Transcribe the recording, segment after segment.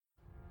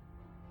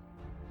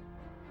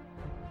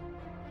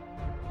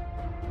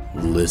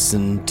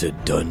Listen to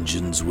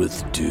Dungeons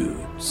with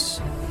Dudes,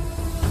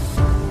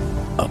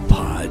 a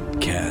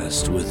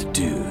podcast with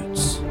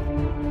dudes.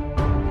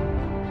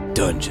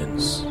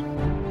 Dungeons,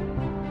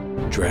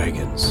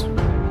 Dragons,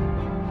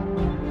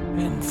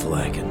 and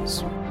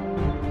Flagons.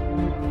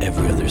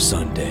 Every other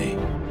Sunday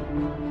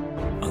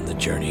on the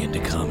Journey into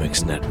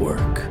Comics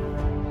Network.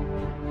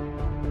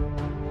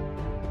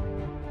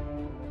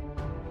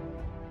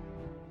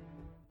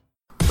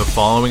 The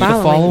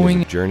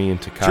following Journey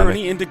into Comics.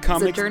 Journey into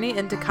Comics. It's a Journey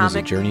into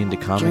Comics. Journey into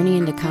Comics. Journey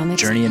into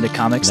Comics. Journey into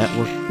Comics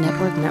Network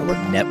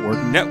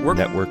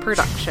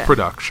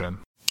production.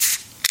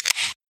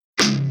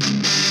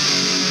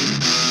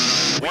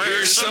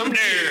 We're some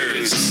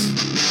dudes,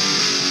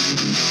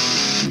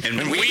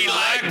 and we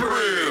like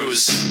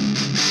brews.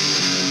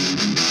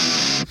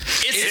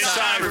 It's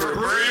time for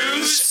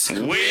Brews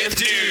with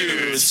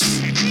Dudes.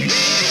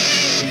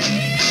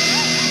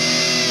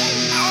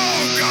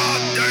 Oh,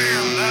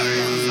 goddamn, that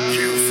was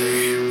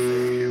juicy.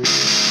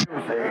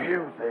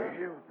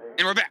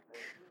 And we're back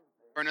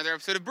for another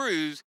episode of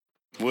Brews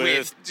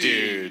With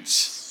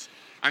Dudes.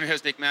 I'm your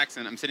host, Nick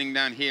Maxon. I'm sitting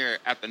down here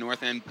at the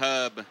North End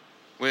Pub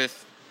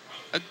with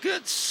a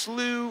good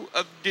slew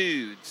of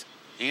dudes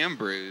and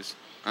brews.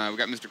 We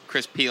got Mr.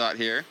 Chris Pelot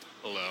here.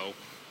 Hello.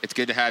 It's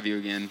good to have you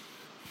again.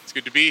 It's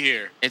good to be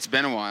here. It's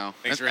been a while.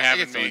 Thanks for I having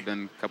guess It's only me.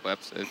 been a couple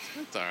episodes.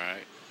 It's all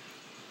right.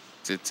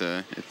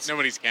 It's.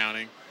 Nobody's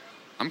counting.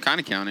 I'm kind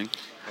of counting.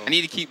 Oh. I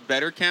need to keep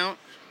better count.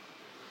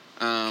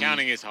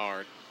 Counting is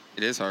hard.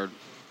 It is hard.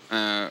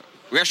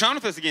 We got Sean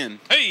with us again.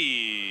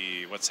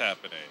 Hey, what's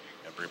happening,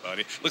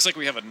 everybody? Looks like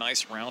we have a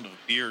nice round of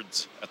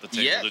beards at the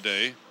table Yes.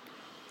 today.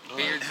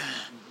 Beards,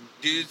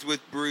 dudes with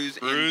brews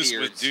Brews and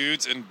beards. with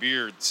dudes and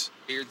beards.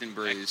 Beards and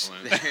brews.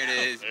 Excellent. There it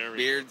is. There we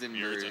Beards go. and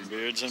Beards brews. and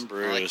Beards and I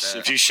like brews. that.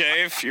 If you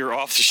shave, you're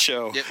off the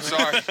show. Yep,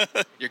 sorry.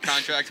 Your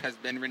contract has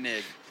been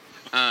reneged.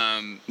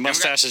 And we got-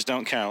 Mustaches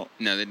don't count.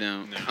 No, they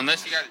don't. No.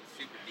 Unless you got it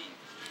super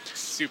deep.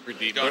 Super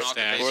deep Going off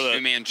the mustache. face, Or the-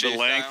 Fu Manchu the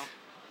length. style.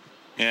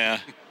 Yeah,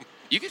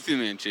 You can Fu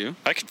Manchu.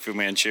 I could Fu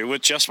Manchu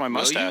with just my Will you?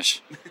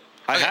 mustache.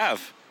 I Okay.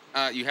 have.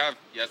 You have.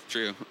 Yes,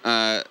 true.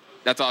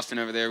 That's Austin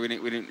over there. We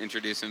didn't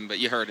introduce him, but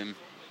you heard him.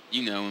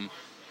 You know him.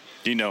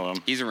 You know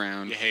him. He's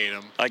around. You hate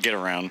him. I get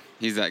around.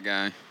 He's that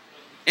guy.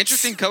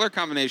 Interesting color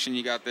combination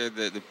you got there.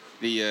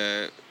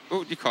 The what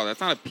would you call that?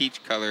 It's not a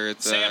peach color.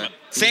 It's Salmon.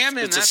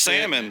 Salmon. It's a that's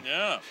it. salmon.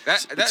 Yeah.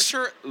 That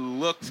shirt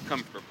looks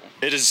comfortable.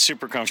 It is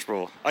super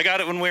comfortable. I got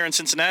it when we were in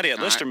Cincinnati at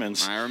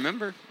Listerman's. I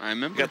remember.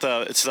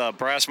 It's the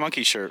brass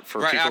monkey shirt for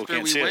Right people who after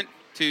can't we see went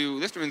it. to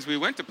Listerman's, we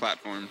went to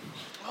Platform.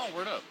 Oh,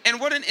 word up. And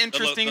what an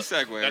interesting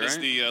segue, That right? is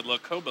the La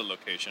Coba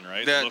location,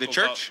 right? The local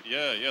church?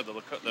 Yeah. Yep.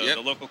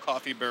 The local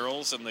coffee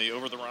barrels in the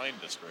Over the Rhine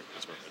district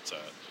is where it's at.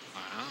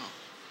 Wow.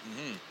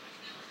 Mm-hmm.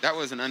 That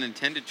was an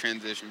unintended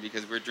transition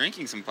because we're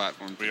drinking some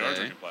Platform today. We are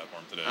drinking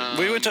platform today.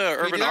 We went to Can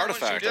Urban do that one?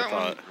 Artifact, Should we do I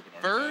that one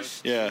thought.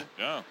 First? Yeah.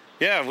 Yeah.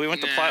 Yeah, we went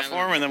to Nah,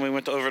 Platform and then we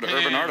went over to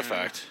Urban Nah.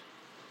 Artifact.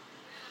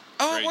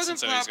 Oh, Great, it wasn't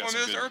Cincinnati's got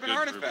Platform. It some was good Urban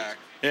breweries. Artifact.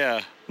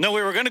 Yeah. No,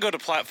 we were going to go to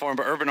Platform,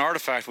 but Urban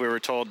Artifact, we were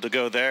told to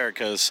go there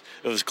because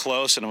it was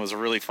close and it was a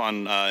really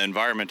fun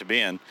environment to be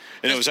in.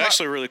 And it was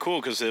actually really cool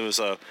because it was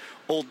a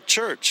old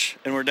church,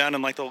 and we're down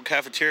in like the old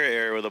cafeteria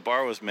area where the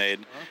bar was made,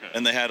 Okay.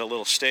 and they had a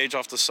little stage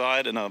off the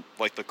side and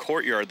the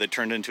courtyard they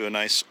turned into a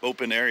nice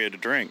open area to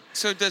drink.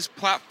 So does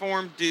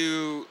Platform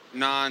do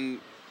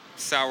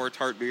non-sour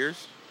tart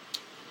beers?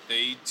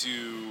 They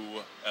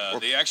do.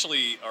 They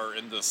actually are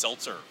in the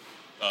seltzer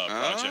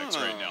projects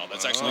right now.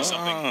 That's actually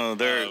something.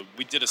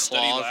 We did a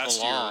study Clause the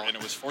last year, law. and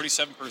it was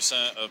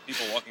 47% of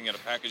people walking out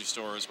of package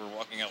stores were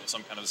walking out with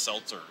some kind of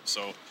seltzer.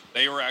 So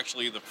they were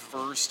actually the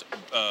first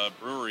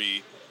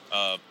brewery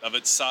of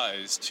its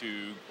size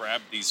to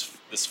grab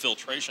this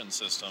filtration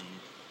system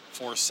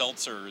for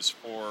seltzers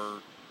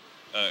for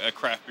a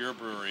craft beer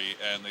brewery,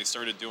 and they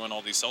started doing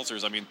all these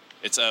seltzers. I mean,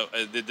 it's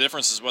the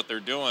difference is what they're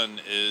doing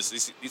is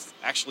these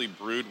actually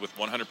brewed with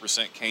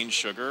 100% cane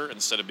sugar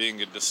instead of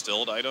being a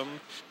distilled item,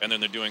 and then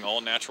they're doing all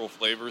natural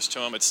flavors to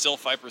them. It's still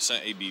 5%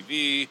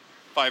 ABV,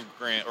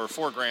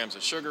 4 grams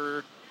of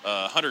sugar,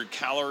 100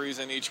 calories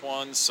in each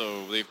one.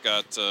 So they've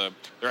got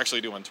they're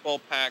actually doing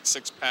 12-pack,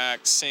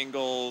 6-pack,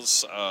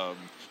 singles.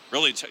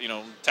 Really,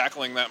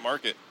 tackling that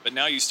market. But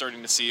now you're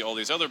starting to see all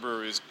these other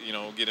breweries,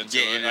 get into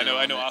it.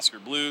 I know Oscar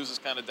Blues is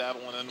kind of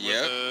dabbling in with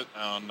it,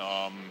 and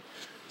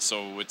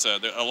so it's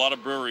a lot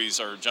of breweries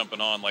are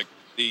jumping on. Like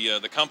the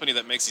company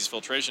that makes these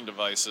filtration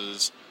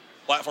devices,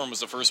 Platform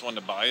was the first one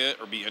to buy it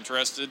or be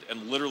interested,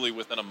 and literally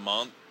within a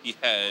month, he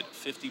had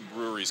 50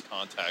 breweries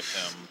contact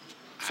him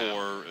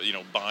for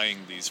buying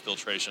these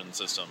filtration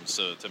systems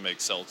to make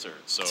seltzer.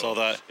 So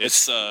that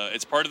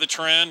it's part of the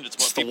trend. It's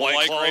what the people White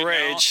like Claw right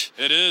rage.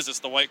 now. It is. It's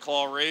the White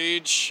Claw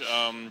rage.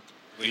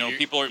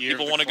 People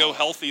want to go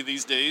healthy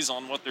these days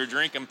on what they're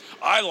drinking.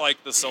 I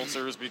like the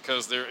seltzers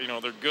because they're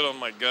good on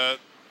my gut.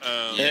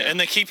 And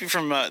they keep you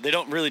from, they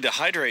don't really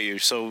dehydrate you.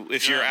 So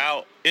if you're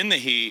out in the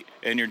heat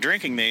and you're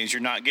drinking these,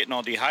 you're not getting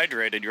all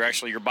dehydrated.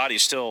 Your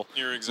body's still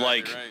You're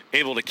exactly right.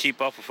 able to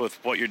keep up with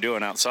what you're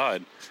doing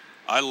outside.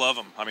 I love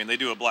them. I mean, they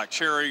do a black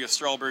cherry, a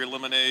strawberry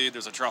lemonade,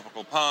 there's a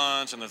tropical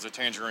punch, and there's a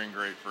tangerine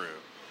grapefruit.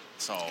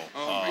 So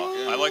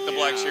I like the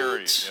black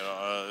cherry. Is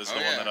the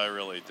one that I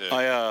really dig.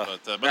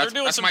 But they're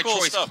doing that's some my cool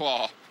choice stuff.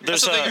 claw.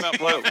 There's That's the thing about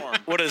Platform.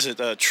 what is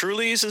it?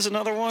 Truly's is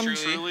another one.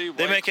 Truly,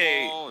 They make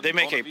White Claw,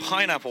 a and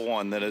pineapple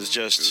one that is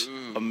just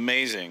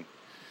amazing.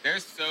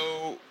 There's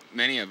so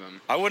many of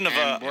them. I wouldn't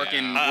have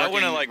I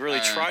wouldn't have like really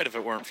working, tried if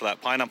it weren't for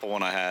that pineapple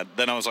one I had.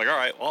 Then I was like, all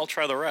right, well, I'll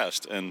try the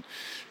rest, and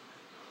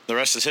the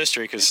rest is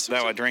history because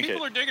now I drink it.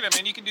 People are digging it,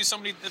 man. You can do so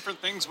many different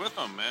things with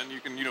them, man. You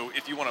can,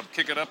 if you want to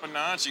kick it up a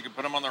notch, you can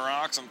put them on the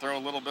rocks and throw a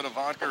little bit of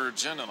vodka or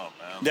gin in them,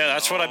 man. Yeah,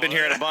 that's what I've been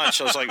hearing a bunch.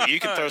 I was like, you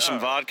can throw some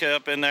vodka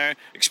up in there,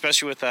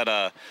 especially with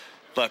that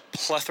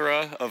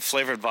plethora of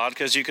flavored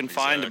vodkas you can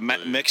find to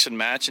mix and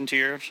match into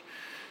your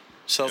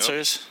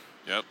seltzers.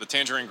 Yep, the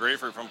tangerine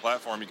grapefruit from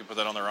Platform, you can put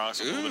that on the rocks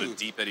with a little bit of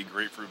deep eddy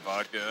grapefruit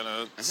vodka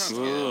in it. That sounds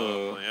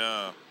good.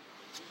 Yeah.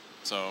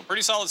 So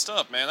pretty solid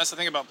stuff, man. That's the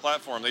thing about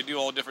Platform. They do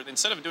all different.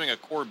 Instead of doing a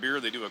core beer,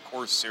 they do a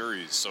core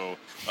series. So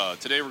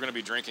today we're going to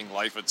be drinking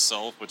Life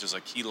Itself, which is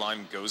a key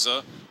lime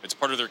goza. It's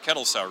part of their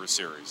kettle sour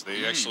series.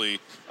 They actually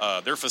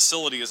their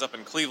facility is up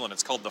in Cleveland.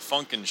 It's called the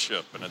Funkin'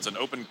 Ship, and it's an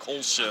open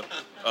coal ship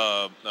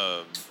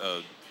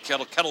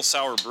kettle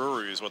sour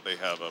brewery is what they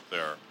have up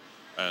there.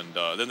 And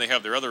then they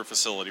have their other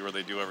facility where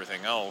they do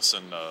everything else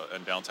in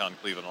downtown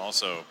Cleveland.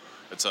 Also,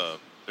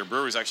 their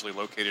brewery is actually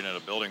located in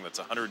a building that's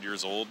 100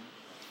 years old.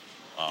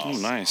 Oh,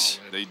 nice.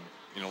 They,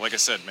 like I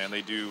said, man,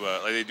 they do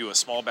a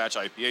small batch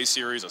IPA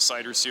series, a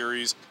cider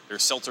series, their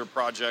seltzer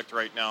project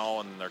right now,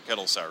 and their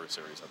kettle sour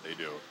series that they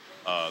do.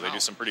 They do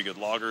some pretty good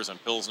lagers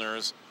and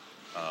pilsners.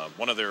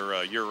 One of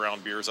their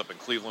year-round beers up in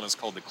Cleveland is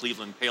called the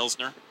Cleveland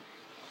Palesner.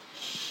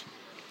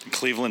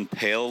 Cleveland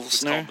Palesner?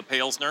 It's called the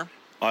Palesner.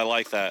 I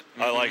like that.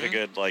 I like a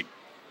good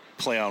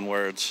play on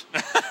words.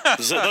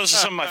 Those are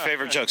some of my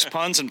favorite jokes.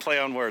 Puns and play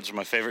on words are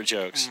my favorite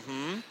jokes.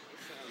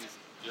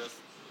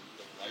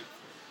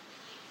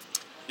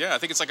 Yeah, I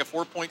think it's like a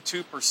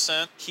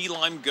 4.2% key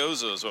lime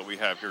goza is what we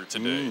have here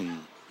today.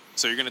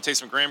 So you're going to taste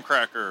some graham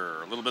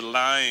cracker, a little bit of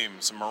lime,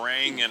 some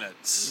meringue in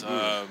it.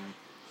 Well,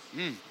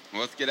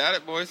 let's get at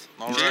it, boys.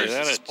 All right, Cheers.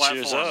 this is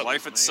Cheers Platform, up.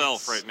 Life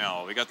Itself right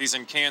now. We got these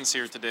in cans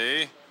here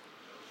today.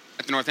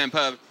 At the North End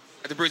Pub,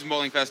 at the Brews and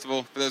Bowling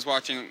Festival. For those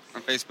watching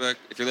on Facebook,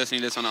 if you're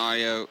listening to this on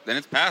audio, then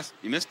it's past.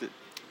 You missed it.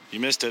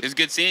 You missed it. It was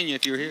good seeing you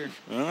if you were here.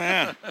 Oh,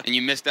 yeah. And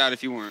you missed out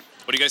if you weren't.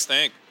 What do you guys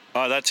think?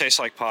 Oh, that tastes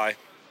like pie.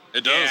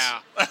 It does.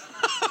 Yeah.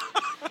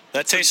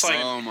 That tastes like...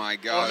 Oh, my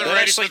God. Wasn't That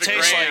ready actually for the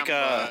tastes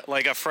graham,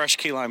 like a fresh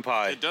key lime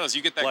pie. It does.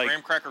 You get that Like-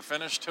 graham cracker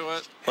finish to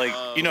it. Like,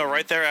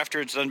 right there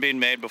after it's done being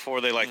made, before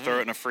they throw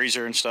it in a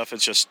freezer and stuff,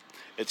 it's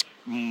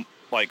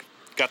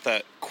got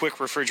that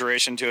quick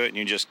refrigeration to it, and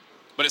you just...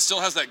 But it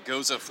still has that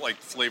goza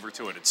flavor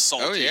to it. It's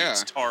salty. Oh, yeah.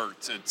 It's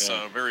tart. It's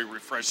very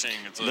refreshing.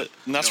 And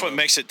that's what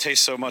makes it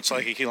taste so much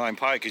like a key lime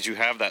pie, because you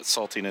have that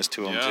saltiness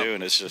to them too,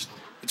 and it's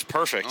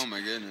perfect. Oh,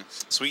 my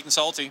goodness. Sweet and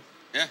salty.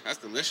 Yeah, that's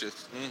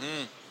delicious.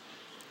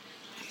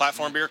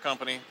 Platform Beer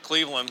Company,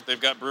 Cleveland.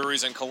 They've got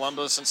breweries in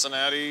Columbus,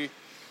 Cincinnati.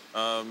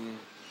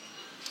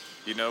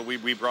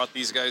 We brought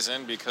these guys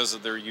in because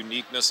of their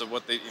uniqueness of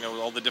what they,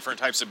 all the different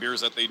types of beers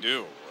that they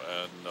do,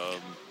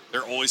 and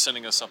they're always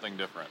sending us something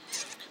different.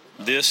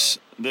 This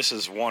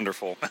is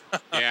wonderful.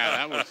 Yeah,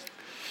 that was.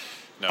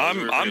 No,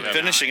 I'm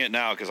finishing it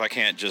now because I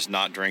can't just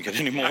not drink it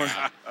anymore.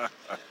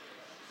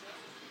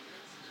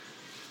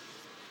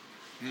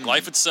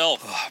 Life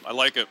Itself. I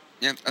like it.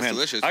 Yeah, that's Man,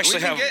 delicious. I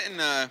actually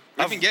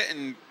We've been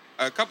getting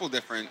a couple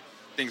different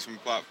things from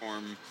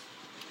Platform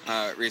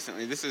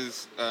recently. This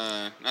is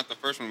not the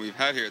first one we've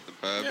had here at the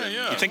pub.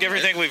 Yeah. I think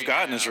everything we've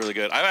gotten is really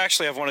good. I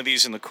actually have one of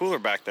these in the cooler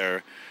back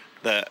there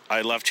that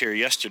I left here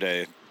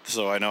yesterday,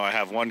 so I know I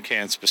have one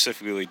can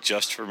specifically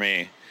just for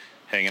me,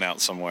 hanging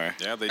out somewhere.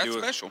 Yeah, they That's do.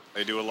 special.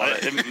 They do a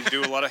lot. They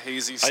do a lot of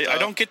hazy stuff. I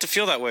don't get to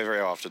feel that way very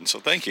often, so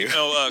thank you.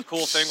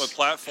 Cool thing with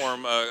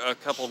Platform, a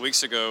couple of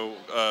weeks ago,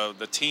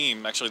 the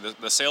team, actually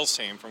the sales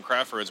team from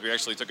Craft Roots, we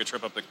actually took a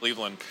trip up to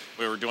Cleveland.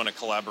 We were doing a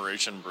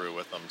collaboration brew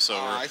with them. So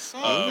I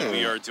saw that.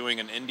 we are doing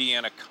an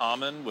Indiana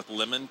Common with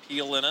lemon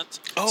peel in it.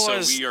 Oh, so I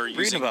was we are reading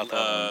using about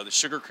that one. the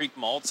Sugar Creek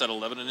malts out of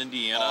Lebanon,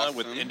 Indiana,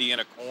 with Awesome.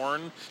 Indiana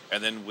corn,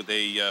 and then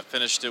they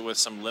finished it with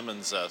some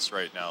lemon zest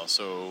right now.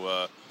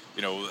 So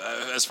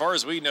as far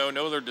as we know,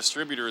 no other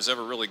distributor has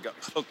ever really got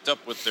hooked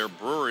up with their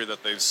brewery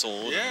that they've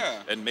sold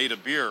and made a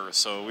beer.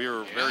 So we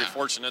were very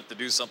fortunate to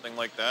do something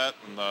like that,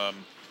 and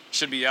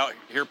should be out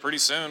here pretty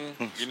soon.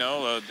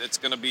 It's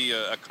going to be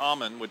a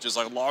common, which is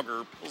a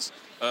lager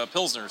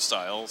pilsner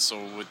style. So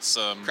it's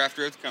Craft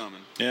Road's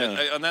Common.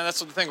 Yeah. and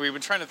that's the thing. We've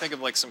been trying to think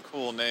of some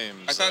cool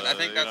names. I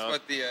think that's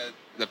what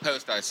the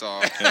post I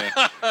saw.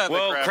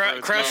 Well,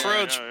 Craft Yeah,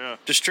 Roads yeah.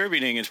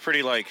 distributing is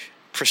pretty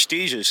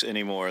prestigious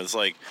anymore. It's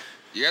like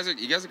You guys are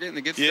getting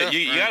the good you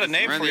stuff. got a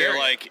name around for the you. area.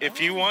 Like, if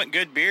you want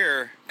good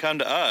beer, come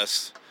to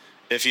us.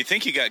 If you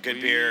think you got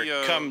good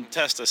beer, come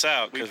test us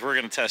out, because we're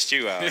going to test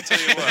you out. I tell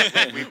you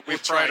what, we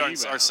try pride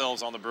you out.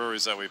 ourselves on the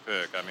breweries that we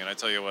pick. I mean, I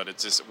tell you what,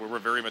 it's just we're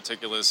very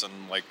meticulous and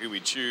who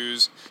we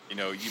choose.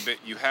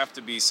 You have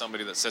to be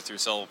somebody that sets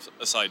yourself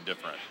aside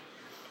different.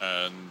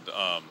 And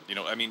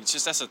I mean, it's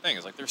just that's the thing.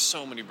 It's like there's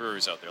so many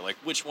breweries out there. Like,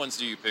 which ones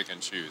do you pick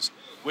and choose?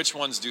 Which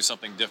ones do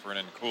something different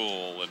and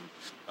cool? And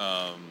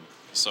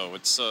so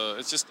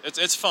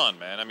it's fun,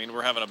 man. I mean,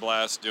 we're having a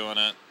blast doing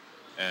it.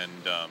 And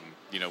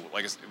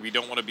like I said, we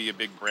don't want to be a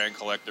big brand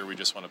collector. We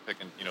just want to pick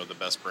the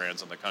best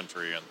brands in the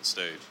country and the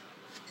state.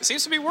 It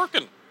seems to be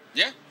working.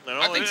 Yeah, You know,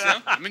 I think so.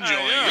 I'm enjoying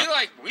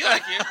it. We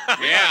like you.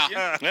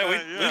 Yeah. Yeah,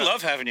 we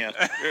love having you.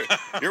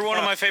 You're one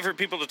of my favorite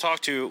people to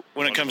talk to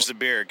when it comes to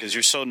beer because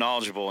you're so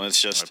knowledgeable, and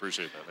it's I just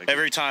appreciate that. Thank you.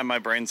 every time my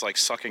brain's like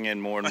sucking in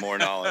more and more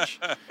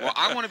knowledge. Well,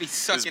 I want to be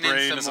sucking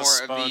brain in is some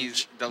a more of these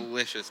sponge.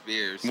 delicious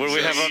beers. What do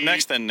we have up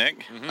next then,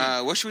 Nick?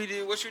 What should we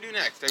do? What should we do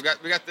next?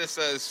 We got this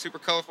super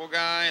colorful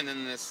guy, and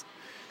then this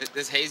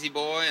hazy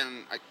boy,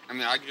 and I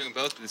mean I can do them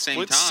both at the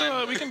same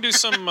time. We can do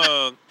some.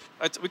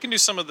 We can do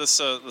some of this,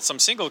 some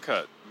single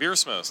cut beer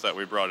smiths that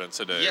we brought in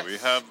today. Yes. We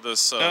have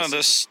this.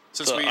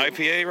 The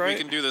IPA, right?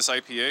 We can do this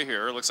IPA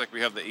here. It looks like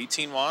we have the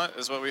 18 watt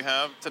is what we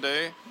have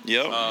today.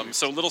 Yep.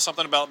 So a little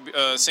something about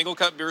single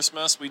cut beer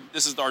smiths.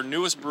 This is our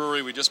newest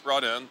brewery we just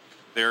brought in.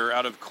 They're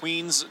out of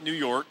Queens, New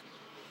York.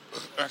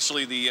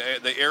 Actually, the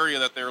area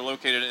that they're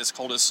located in is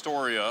called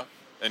Astoria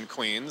in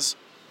Queens,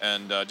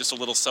 and just a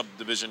little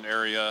subdivision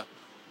area.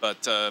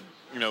 But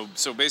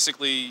so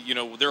basically,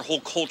 their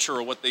whole culture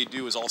of what they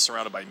do is all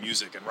surrounded by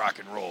music and rock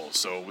and roll.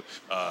 So,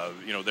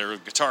 their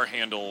guitar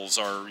handles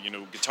are,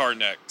 guitar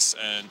necks,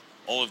 and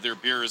all of their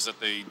beers that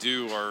they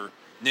do are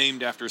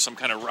named after some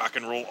kind of rock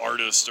and roll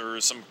artist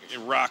or some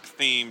rock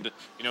themed.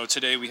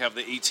 Today we have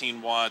the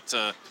 18 watt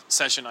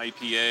session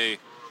IPA,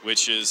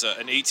 which is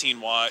an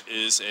 18 watt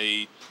is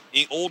a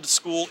old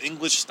school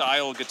English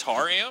style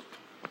guitar amp,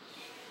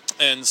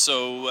 and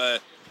so.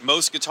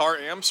 Most guitar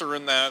amps are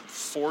in that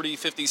 40,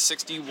 50,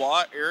 60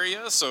 watt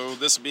area. So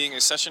this being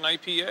a session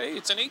IPA,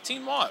 it's an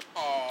 18 watt.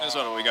 That's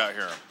what we got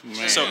here.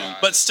 Man. So,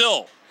 but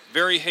still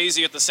very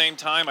hazy at the same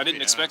time. I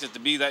didn't expect it to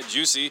be that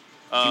juicy.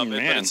 But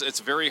Man. it's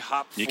very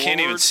hop You forward.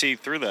 can't even see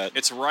through that.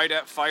 It's right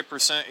at 5%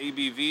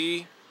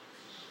 ABV.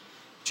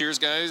 Cheers,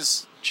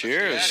 guys.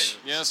 Cheers.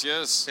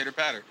 Yes. Pitter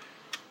patter.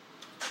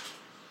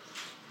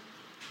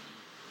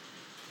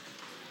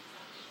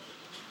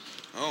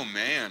 Oh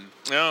man,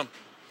 Yeah.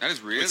 that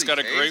is really. It's got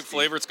a great tasty.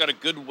 flavor. It's got a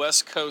good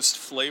West Coast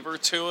flavor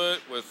to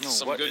it with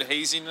some what- good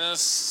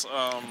haziness.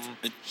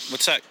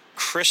 What's that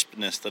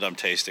crispness that I'm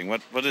tasting?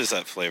 What is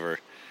that flavor?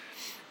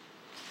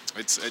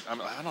 I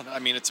don't know. I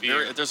mean, it's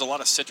Beer. there's a lot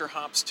of citra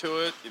hops to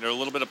it. A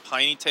little bit of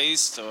piney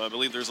taste. So I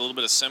believe there's a little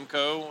bit of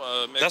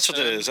Simcoe mixed That's what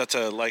it in. is. That's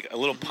a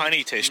little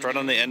piney taste right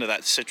on the end of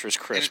that citrus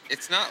And crisp.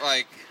 it's not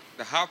like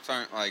the hops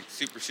aren't like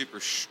super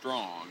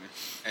strong.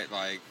 It's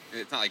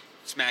not like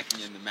smacking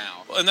you in the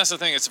mouth. And that's the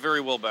thing. It's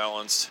very well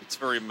balanced. It's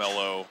very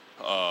mellow.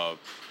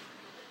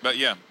 But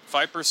yeah,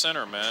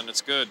 5%er, man.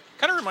 It's good.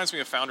 Kind of reminds me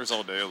of Founders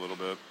All Day a little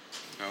bit.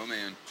 Oh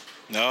man,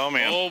 No,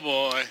 man. Oh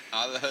boy.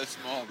 I love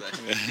small day.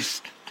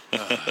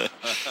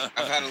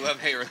 I've had a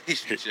love-hate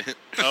relationship.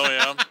 Oh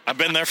yeah. I've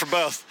been there for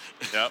both.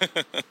 Yeah.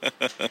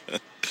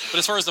 But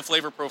as far as the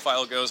flavor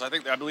profile goes, I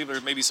believe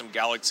there's maybe some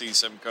Galaxy,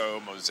 Simcoe,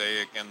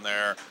 Mosaic in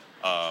there.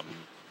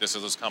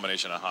 This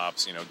combination of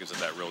hops, gives it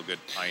that real good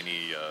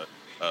piney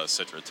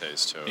citra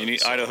taste to it. You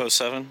need So, Idaho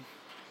 7?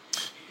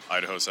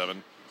 Idaho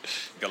 7,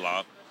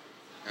 Gallant,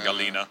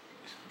 Galena,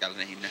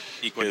 Galena.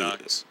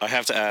 Equinox. I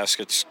have to ask,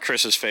 it's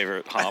Chris's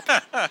favorite hop.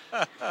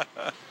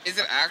 Is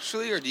it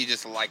actually, or do you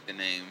just like the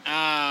name?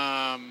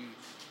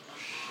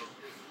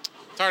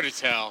 It's hard to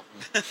tell.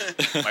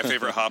 My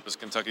favorite hop is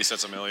Kentucky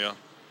Setsimilia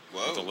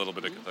Whoa. with a little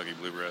bit of Kentucky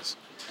Bluegrass.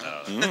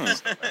 Kentucky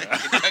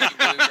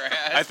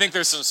Bluegrass. I think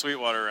there's some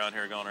Sweetwater around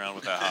here going around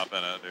with that hop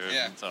in it, dude.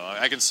 Yeah. So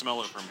I can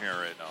smell it from here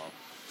right now.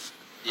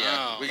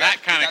 Yeah, Oh,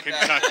 that kind of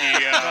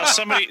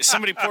Kentucky.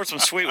 Somebody poured some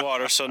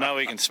Sweetwater, so now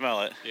we can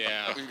smell it.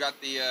 Yeah. We've got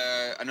the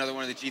another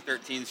one of the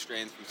G13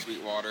 strains from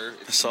Sweetwater.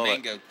 It's saw the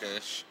that. Mango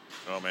Kush.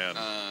 Oh man,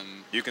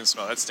 you can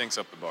smell that stinks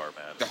up the bar,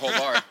 man. The whole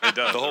bar. It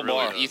does. The whole it really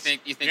bar. does. You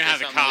think You there's have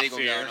the something cops illegal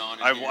here. going on?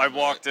 In here, I but-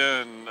 walked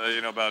in,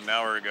 about an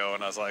hour ago,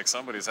 and I was like,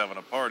 somebody's having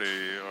a party,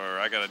 or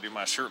I got to do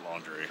my shirt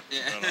laundry. Yeah.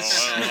 I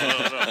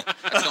don't know.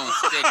 That's gonna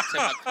stick to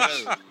my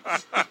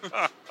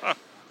clothes.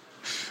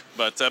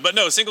 But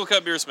no, single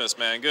cut beer smiths,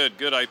 man. Good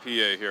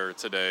IPA here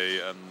today,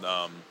 and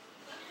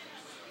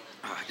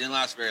Didn't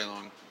last very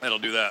long. it'll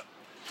do that.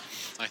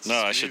 Nice No,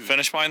 I should smooth.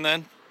 finish mine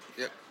then?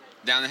 Yep.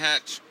 Down the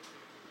hatch.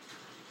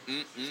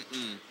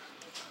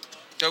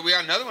 So we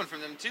got another one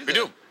from them too. We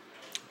though. do.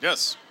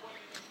 Yes.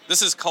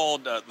 This is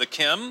called the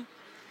Kim.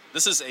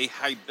 This is a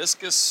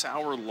hibiscus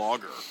sour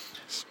lager.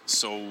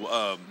 So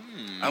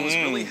I was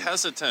really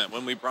hesitant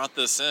when we brought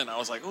this in. I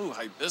was like, ooh,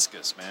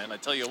 hibiscus, man. I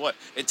tell you what,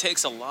 it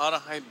takes a lot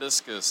of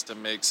hibiscus to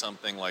make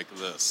something like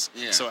this.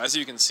 Yeah. So as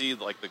you can see,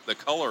 like the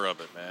color of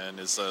it, man,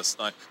 is a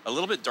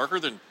little bit darker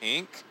than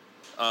pink.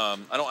 I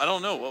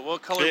don't know.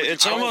 What color would you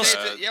It's call almost-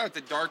 that? It's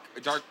a dark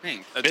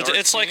pink. A dark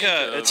It's like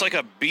pink, it's like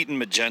a beaten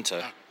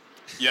magenta.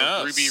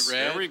 yes, ruby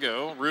red. There we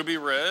go. Ruby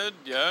red.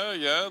 Yeah.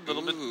 A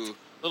little bit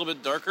Ooh.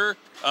 darker.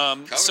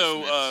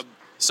 Colorsmiths.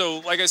 So,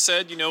 like I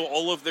said,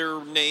 all of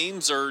their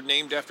names are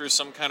named after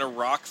some kind of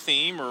rock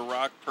theme or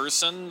rock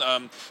person.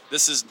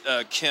 This is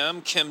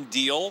Kim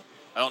Deal.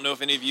 I don't know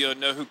if any of you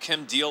know who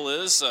Kim Deal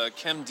is.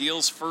 Kim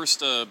Deal's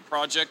first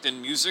project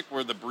in music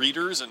were the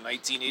Breeders in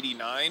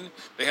 1989.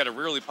 They had a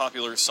really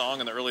popular song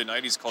in the early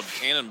 90s called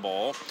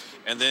Cannonball.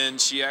 And then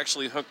she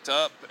actually hooked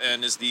up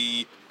and is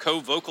the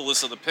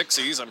co-vocalist of the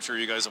Pixies. I'm sure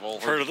you guys have all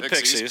heard of the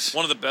Pixies.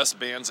 One of the best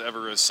bands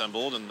ever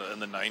assembled in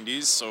the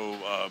 90s. So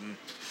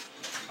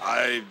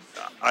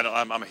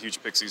I'm a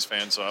huge Pixies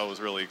fan, so I was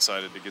really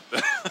excited to get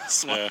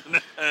this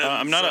one.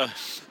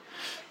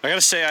 I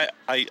gotta say,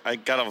 I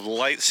got a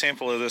light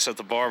sample of this at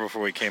the bar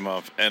before we came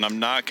up, and I'm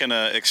not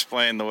gonna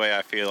explain the way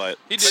I feel it.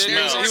 He did. He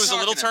was a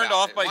little turned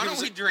off by.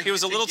 He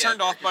was a little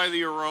turned off by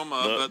the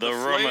aroma. But the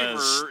aroma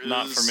is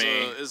not for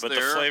me, but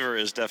the flavor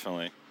is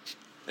definitely.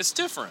 It's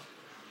different.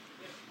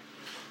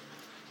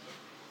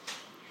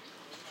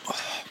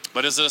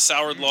 But it's a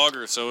soured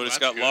lager, so it's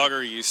got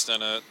lager yeast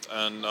in it,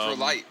 and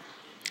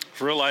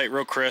real light,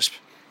 real crisp.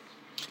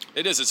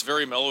 It is. It's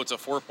very mellow. It's a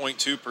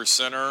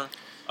 4.2%er.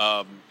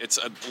 It's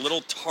a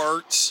little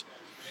tart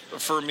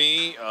for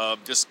me.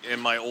 Just in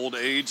my old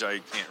age, I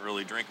can't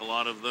really drink a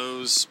lot of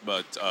those,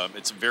 but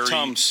it's very...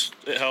 Tums.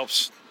 It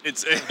helps.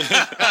 It's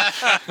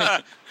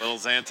little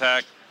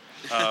Zantac.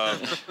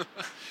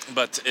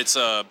 But it's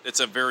a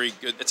very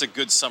good... It's a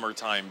good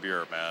summertime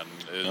beer, man.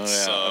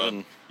 It's,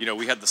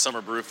 we had the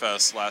Summer Brew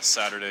Fest last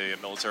Saturday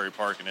at Military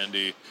Park in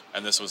Indy,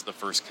 and this was the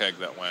first keg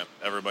that went.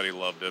 Everybody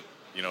loved it.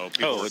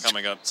 People were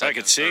coming up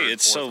second, third,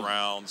 fourth so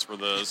rounds for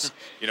this.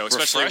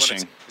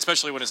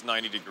 Especially when it's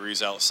 90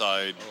 degrees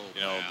outside.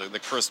 The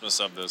Christmas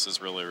of this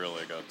is really,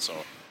 really good. So,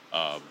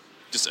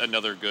 just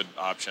another good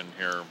option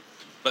here,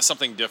 but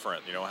something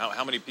different.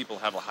 How many people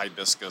have a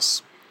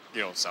hibiscus,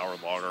 sour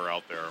lager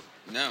out there?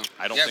 No,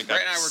 I don't think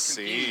Brett I've and I were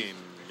seen.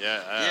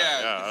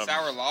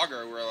 Sour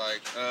lager. We're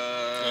like,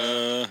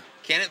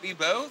 can it be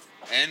both?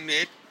 And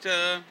it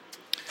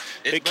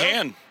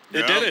can.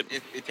 It did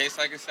it. It tastes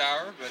like a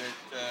sour, but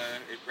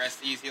it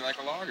rests easy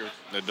like a lager.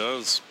 It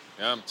does.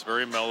 Yeah, it's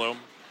very mellow.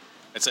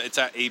 It's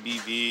that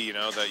ABV,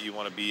 that you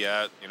want to be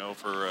at,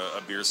 for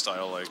a beer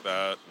style like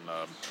that.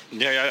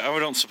 And, I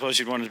don't suppose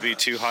you'd want it to be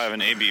too high of an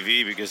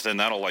ABV because then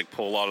that'll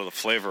pull a lot of the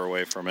flavor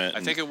away from it.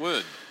 I think it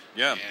would.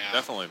 Yeah,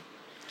 definitely.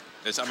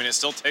 It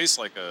still tastes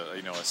like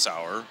a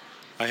sour.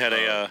 I had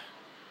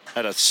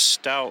a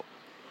stout,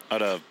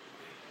 a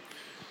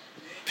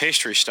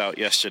pastry stout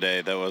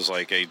yesterday that was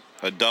like a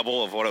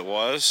double of what it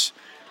was,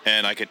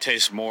 and I could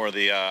taste more of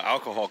the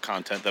alcohol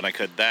content than I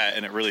could that,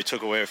 and it really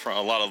took away from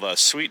a lot of the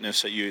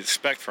sweetness that you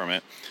expect from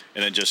it,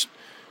 and it just,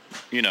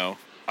 I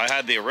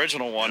had the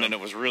original one and it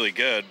was really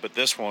good, but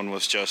this one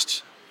was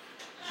just,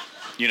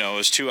 it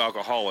was too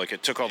alcoholic.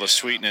 It took all the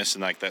sweetness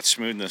and that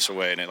smoothness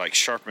away, and it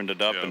sharpened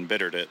it up and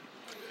bittered it.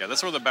 Yeah,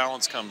 that's where the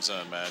balance comes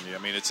in, man.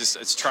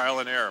 It's trial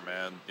and error,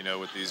 man,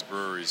 with these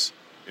breweries.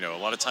 A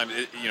lot of times,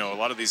 a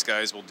lot of these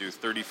guys will do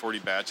 30, 40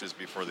 batches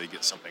before they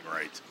get something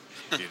right.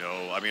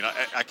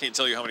 I can't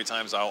tell you how many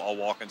times I'll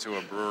walk into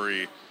a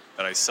brewery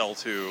that I sell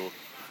to,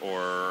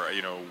 or,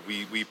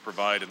 we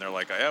provide, and they're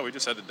like, yeah, we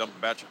just had to dump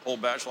a whole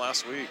batch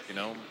last week.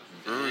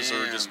 Brewers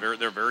are just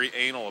they're very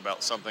anal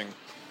about something,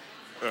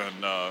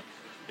 and,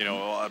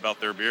 about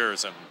their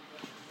beers. And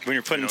when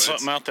you're putting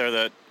something out there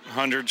that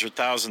hundreds or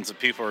thousands of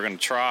people are going to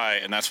try,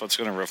 and that's what's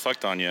going to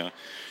reflect on you,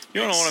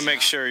 you want to make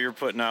sure you're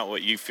putting out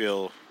what you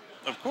feel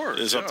of course,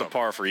 is up to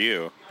par for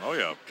you. Oh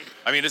yeah,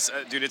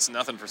 it's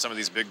nothing for some of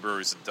these big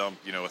breweries to dump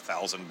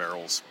 1,000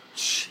 barrels.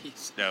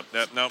 Jeez. Yeah,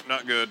 nope,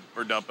 not good.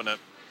 We're dumping it.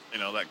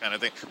 That kind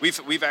of thing.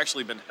 We've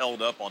actually been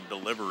held up on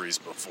deliveries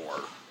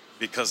before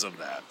because of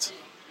that.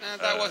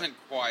 That wasn't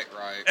quite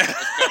right.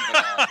 Let's dump it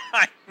all.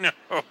 I know.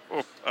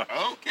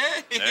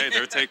 Okay. Hey,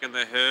 they're taking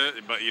the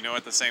hit, but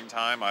at the same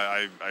time,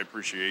 I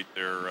appreciate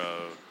their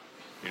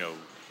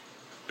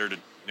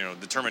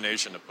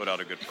determination to put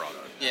out a good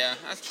product. Yeah,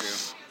 that's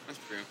true. That's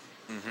true.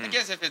 Mm-hmm. I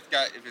guess if it's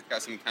got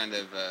some kind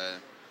of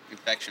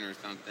infection or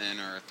something,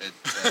 or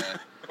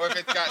if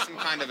it's got some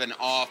kind of a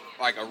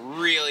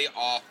really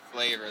off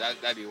flavor,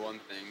 that'd be one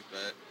thing.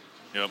 But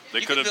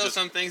they could have built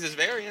some things as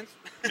variants.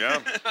 Yeah.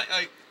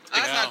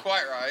 That's not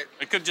quite right.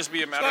 It could just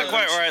be a matter of... Not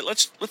quite right.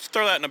 Let's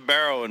throw that in a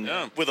barrel and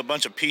with a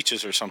bunch of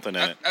peaches or something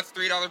in it. That's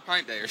 $3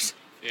 pint days.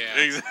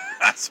 Yeah.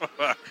 That's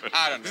what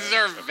I don't know. This is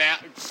our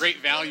great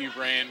value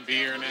brand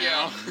beer now.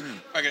 Yeah.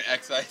 Fucking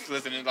excise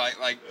listening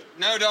like,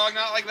 no, dog,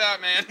 not like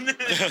that, man. You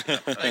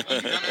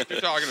don't know what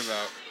you're talking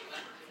about.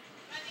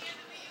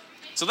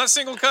 So that's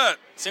Single Cut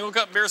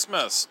Beer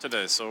Smiths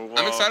today. So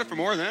I'm excited for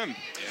more of them.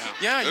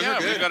 Yeah.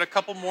 We've got a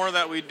couple more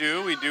that we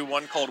do. We do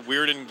one called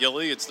Weird and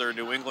Gilly. It's their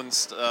New England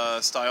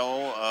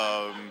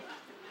style.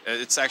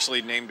 It's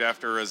actually named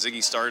after a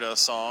Ziggy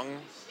Stardust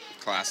song.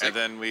 Classic. And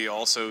then we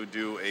also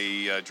do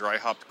a dry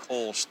hopped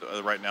Kolsch.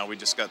 Right now we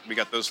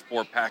got those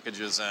 4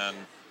 packages in.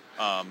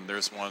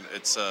 There's one.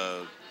 It's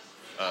a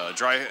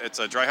dry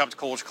hopped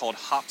Kolsch called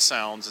Hop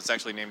Sounds. It's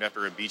actually named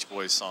after a Beach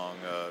Boys song.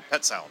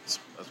 Pet Sounds.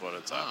 That's what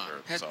it's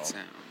after. Pet Sounds.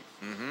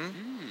 Mm-hmm.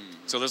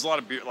 So there's a lot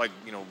of beer,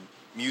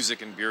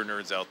 music and beer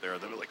nerds out there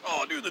that were like,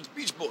 "Oh, dude, that's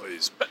Beach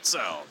Boys, Pet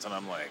Sounds," and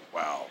I'm like,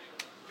 "Wow,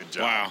 good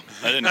job." Wow,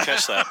 I didn't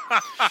catch that.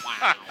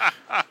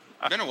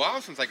 It's been a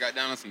while since I got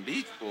down on some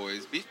Beach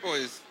Boys. Beach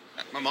Boys,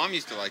 my mom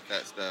used to like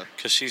that stuff.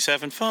 Because she's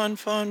having fun,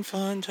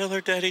 till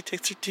her daddy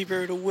takes her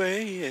T-Bird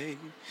away.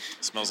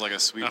 Smells like a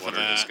Sweetwater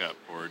just got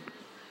poured.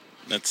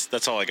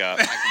 That's all I got.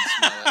 I can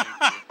smell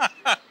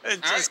it.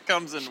 It just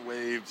comes in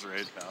waves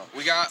right now.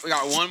 We got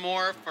one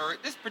more for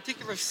this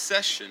particular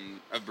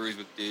session of Brews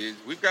with Dudes.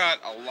 We've got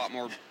a lot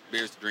more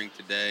beers to drink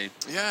today.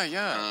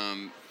 Yeah.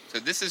 So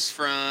this is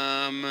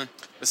from...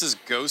 This is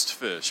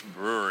Ghostfish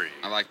Brewery.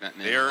 I like that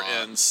name. They're a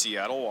lot. in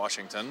Seattle,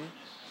 Washington.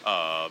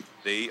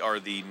 They are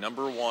the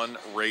 #1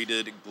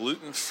 rated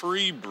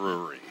gluten-free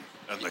brewery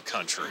in the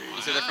country.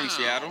 You said they're from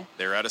Seattle?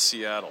 They're out of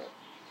Seattle.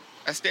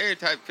 A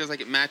stereotype feels like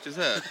it matches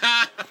up.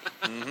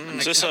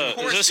 Is this of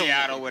course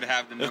Seattle would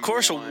have the Of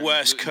course, a #1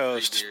 West gluten-free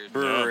Coast beers.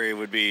 brewery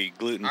would be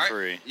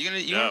gluten-free. All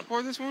right, you want to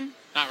pour this one?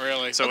 Not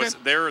really. So Okay. it's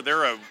they're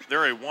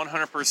a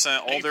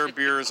 100%. All their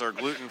beers are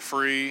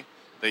gluten-free.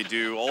 They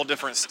do all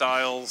different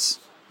styles.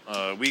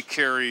 We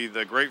carry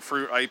the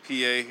grapefruit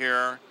IPA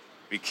here.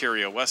 We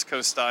carry a West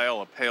Coast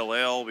style, a pale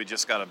ale. We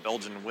just got a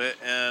Belgian wit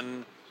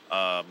in.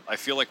 I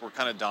feel like we're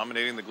kind of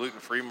dominating the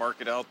gluten-free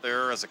market out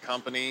there as a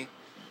company.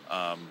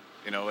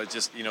 It's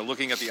just,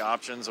 looking at the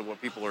options of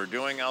what people are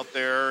doing out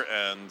there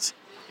and,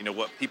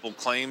 what people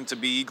claim to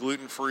be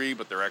gluten-free,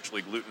 but they're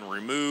actually gluten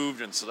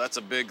removed. And so that's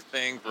a big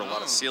thing for a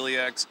lot of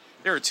celiacs.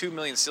 There are 2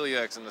 million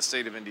celiacs in the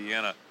state of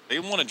Indiana. They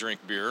want to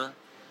drink beer.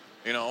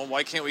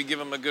 Why can't we give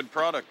them a good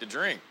product to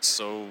drink?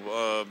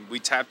 So we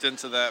tapped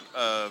into that,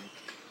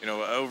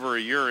 over a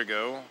year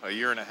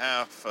and a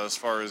half, as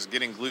far as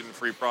getting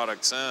gluten-free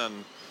products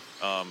in.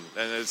 And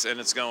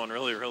it's going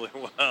really, really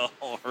well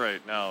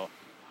right now.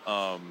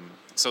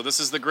 So this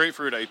is the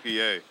grapefruit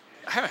IPA.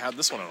 I haven't had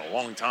this one in a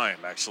long time,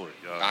 actually.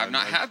 I've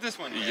not had this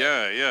one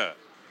yet. Yeah.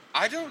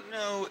 I don't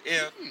know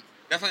if,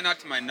 definitely not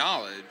to my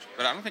knowledge,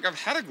 but I don't think I've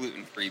had a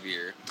gluten-free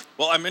beer.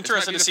 Well, I'm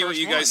interested be to the see what first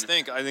you guys one.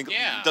 think. I think,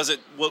 Yeah.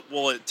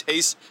 will it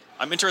taste,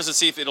 I'm interested to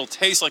see if it'll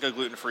taste like a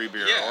gluten-free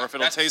beer Yeah, or if it'll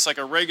that's- taste like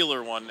a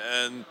regular one.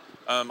 And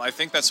I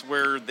think that's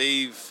where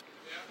they've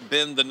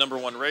been the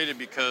 #1 rated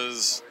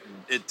because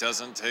it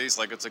doesn't taste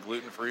like it's a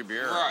gluten-free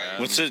beer. Right. And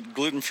What's a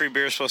gluten-free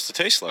beer supposed to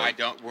taste like? I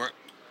don't work.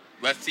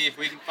 Let's see if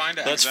we can find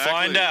out. Let's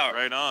find out.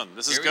 Right on.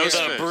 This is Here we go.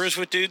 Ghostfish. Brewers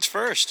with Dudes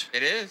first.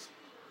 It is.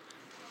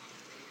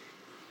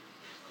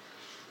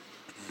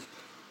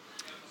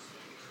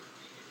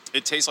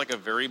 It tastes like a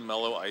very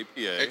mellow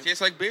IPA. It tastes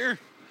like beer.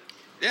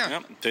 Yeah.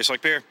 Yep, tastes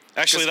like beer.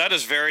 Actually, that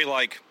is very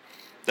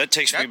that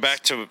takes me That's back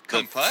to the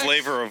complex.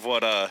 flavor of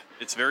what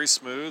It's very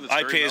smooth. It's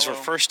very IPAs were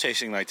mellow. first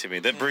tasting like to me.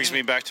 That brings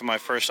me back to my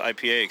first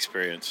IPA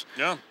experience.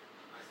 Yeah.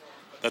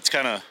 That's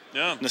kind of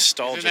Yeah.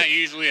 nostalgic. Isn't that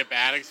usually a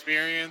bad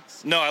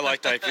experience? No, I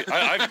liked IPA.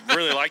 I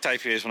really liked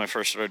IPAs when I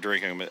first started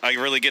drinking them. I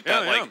really get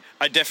that, Yeah.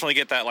 I definitely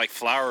get that,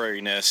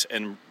 floweriness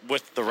and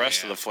with the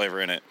rest of the flavor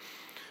in it.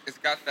 It's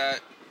got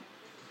that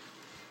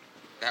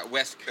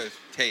West Coast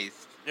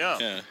taste. Yeah.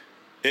 Yeah.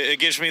 It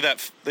gives me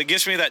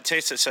that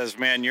taste that says,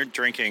 man, you're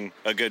drinking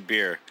a good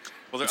beer.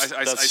 Well,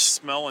 I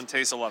smell and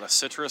taste a lot of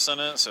citrus in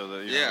it, so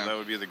that that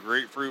would be the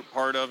grapefruit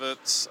part of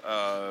it.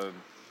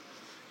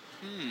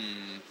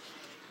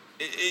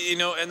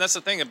 And that's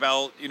the thing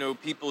about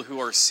people who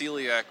are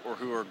celiac or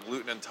who are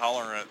gluten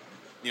intolerant.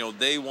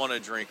 They want to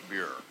drink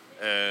beer,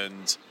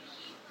 and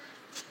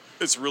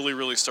it's really,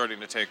 really starting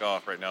to take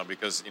off right now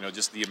because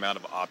just the amount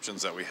of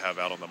options that we have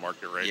out on the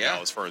market right now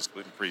as far as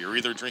gluten free. You're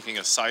either drinking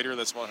a cider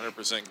that's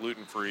 100%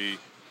 gluten free,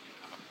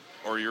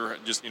 or you're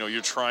just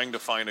you're trying to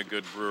find a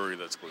good brewery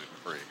that's gluten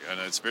free, and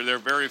they're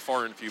very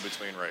far and few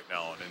between right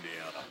now in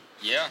Indiana.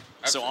 Yeah.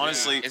 So absolutely.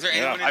 honestly, is there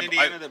anyone in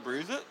Indiana that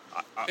brews it?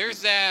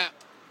 There's that.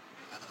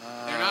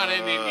 They're not in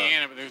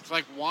Indiana, but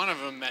there's one of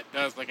them that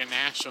does a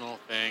national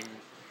thing.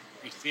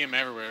 You see them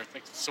everywhere. It's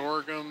like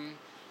sorghum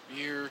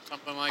beer,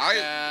 something like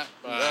that.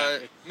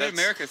 But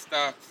Mid-America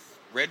stuff.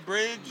 Red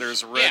Bridge?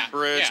 There's Red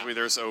Bridge. yeah.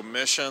 There's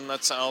Omission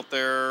that's out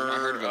there. I've not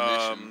heard of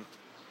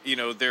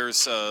Omission.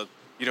 There's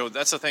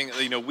that's the thing.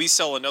 We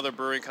sell another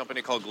brewing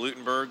company called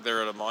Glutenberg.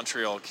 They're out of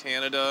Montreal,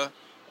 Canada.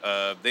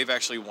 They've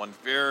actually won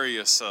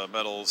various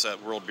medals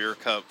at World Beer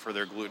Cup for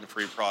their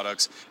gluten-free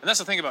products. And that's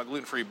the thing about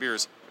gluten-free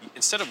beers.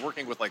 Instead of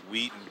working with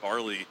wheat and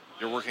barley,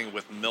 you're working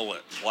with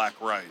millet, black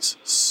rice,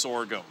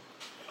 sorghum,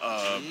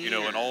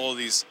 and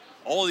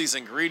all of these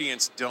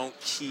ingredients don't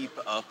keep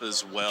up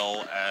as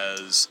well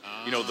as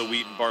the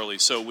wheat and barley.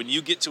 So when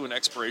you get to an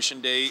expiration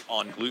date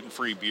on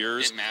gluten-free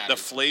beers, It matters. the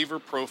flavor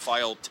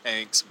profile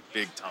tanks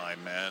big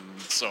time, man.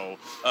 So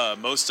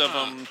most of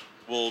them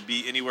will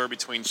be anywhere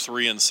between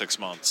 3 and 6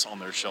 months on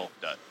their shelf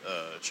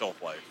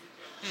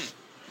life.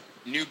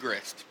 New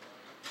Grist.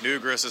 New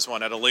Grist is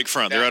one out of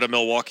Lakefront. They're out of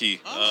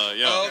Milwaukee.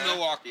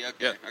 Milwaukee. Okay.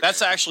 Yeah, okay.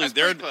 that's actually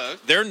pretty close.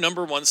 their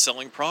 #1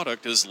 selling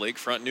product is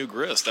Lakefront New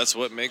Grist. That's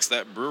what makes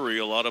that brewery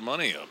a lot of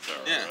money up there.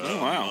 Yeah. Oh,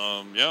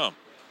 wow. Yeah.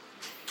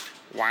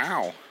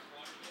 Wow.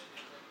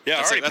 Yeah,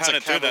 That's I already a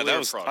pounded through that.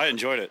 Cavalier product. I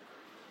enjoyed it.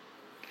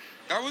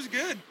 That was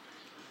good.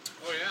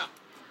 oh yeah.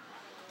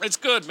 It's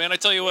good, man. I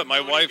tell you what,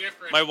 my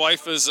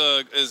wife has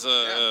a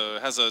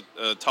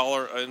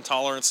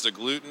intolerance to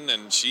gluten,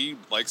 and she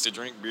likes to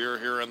drink beer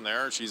here and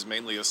there. She's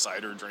mainly a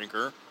cider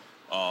drinker,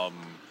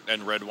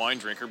 and red wine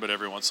drinker. But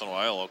every once in a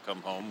while, I'll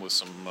come home with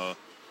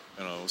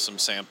some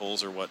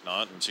samples or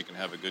whatnot, and she can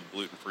have a good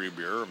gluten-free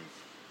beer.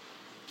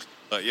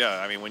 But yeah,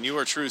 I mean, when you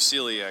are true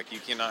celiac, you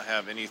cannot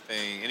have any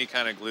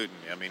kind of gluten.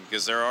 I mean,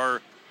 because there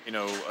are,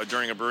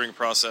 during a brewing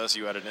process,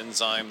 you add an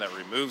enzyme that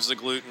removes the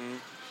gluten.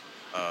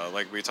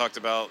 Like we talked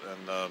about,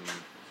 and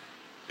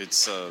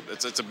it's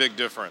a big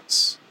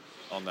difference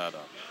on that.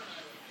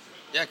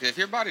 Yeah, because if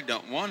your body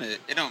don't want it,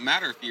 it don't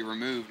matter if you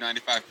remove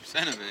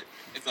 95% of it.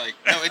 It's like,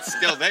 no, it's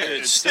still there.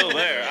 It's still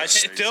there. I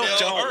still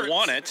don't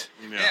want it.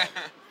 Yeah.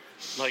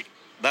 Like,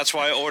 that's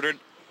why I ordered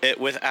it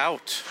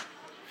without.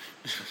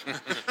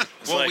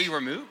 Well, we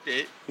removed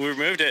it. We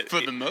removed it.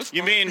 For the most part.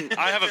 You mean,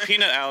 I have a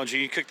peanut allergy.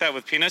 You cooked that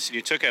with peanuts and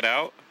you took it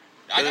out?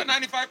 I got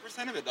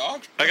 95% of it,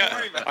 dog. I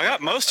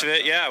got most of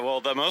it, yeah. Well,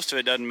 the most of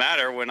it doesn't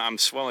matter when I'm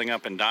swelling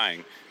up and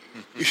dying.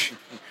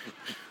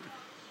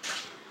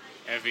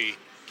 Heavy.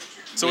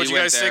 So what you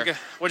guys think?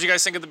 What you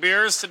guys think of the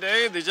beers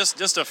today? They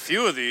just a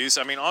few of these.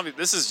 I mean,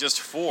 this is just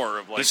 4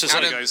 of what you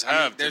guys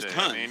have there's today.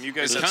 tons. I mean, you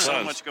guys have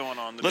so much going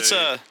on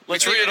today.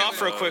 Let's read it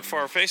off real quick for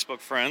our Facebook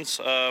friends.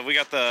 We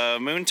got the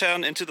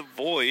Moontown Into the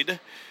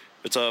Void.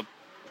 It's a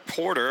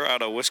porter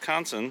out of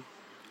Wisconsin.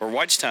 Or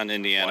Whitestown,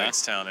 Indiana.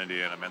 Whitestown,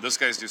 Indiana, man. Those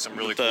guys do some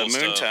really cool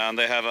stuff. The Moontown,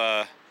 they have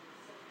a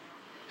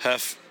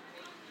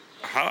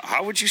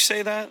how would you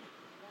say that?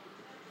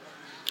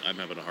 I'm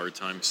having a hard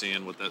time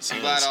seeing what that says.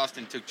 I'm glad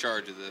Austin took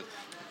charge of this.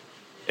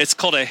 It's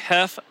called a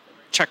Hefeweizen.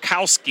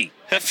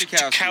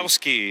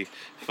 Hefeweizen.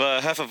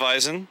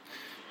 Hefeweizen.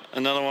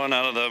 Another one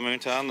out of the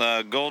Moontown.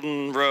 The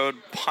Golden Road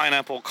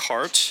Pineapple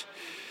Cart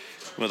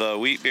with a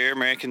wheat beer,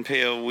 American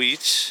Pale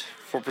Wheat.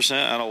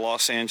 4% out of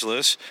Los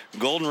Angeles.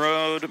 Golden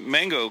Road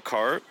Mango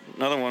Cart,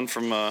 another one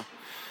from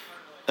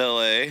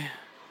L.A.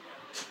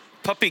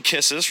 Puppy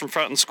Kisses from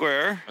Front and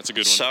Square. That's a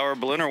good one. Sour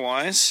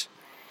Blennerweiss.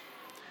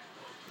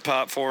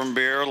 Platform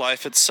Beer,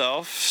 Life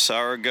Itself.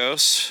 Sour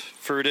Ghost,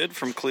 Fruited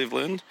from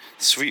Cleveland.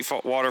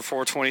 Sweetwater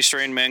 420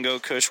 Strain Mango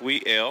Kush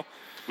Wheat Ale.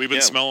 We've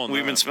been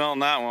smelling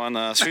that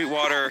one.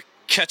 Sweetwater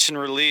Catch and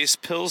Release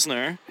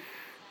Pilsner.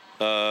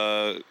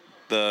 The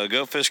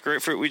Go Fish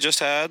Grapefruit we just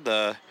had.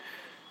 The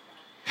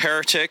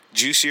Heretic,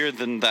 Juicier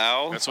Than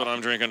Thou. That's what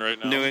I'm drinking right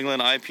now. New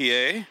England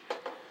IPA.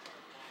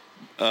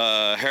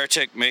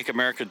 Heretic, Make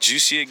America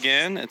Juicy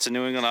Again. It's a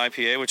New England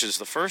IPA, which is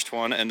the first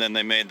one, and then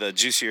they made the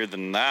Juicier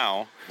Than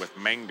Thou. With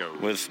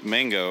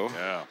mango.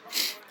 Yeah.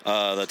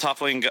 The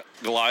Toppling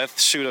Goliath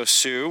Pseudo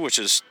Sue, which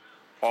is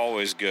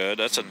always good.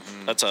 That's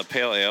a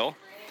pale ale.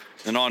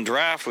 And on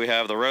draft, we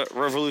have the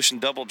Revolution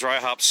Double Dry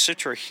Hop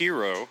Citra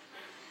Hero,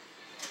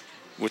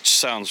 which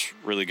sounds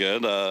really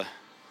good.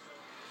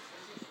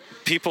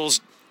 People's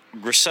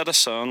Grisetta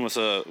Son,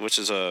 which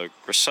is a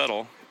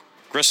gristle.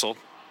 What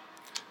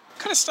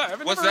kind of style?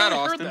 What's that,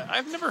 Austin?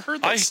 I've never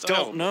heard that style. I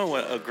don't know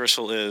what a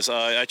gristle is.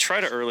 I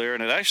tried it earlier,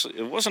 and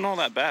it wasn't all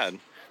that bad.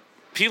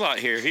 Pilot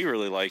here, he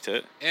really liked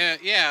it.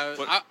 Yeah.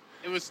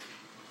 It was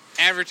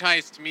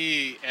advertised to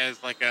me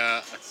as like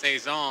a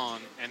saison,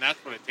 and that's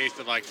what it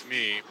tasted like to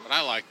me. But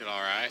I liked it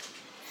all right.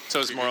 So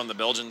it's more on the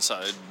Belgian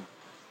side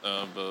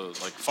of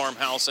like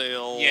farmhouse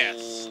ale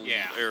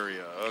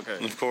area. Okay.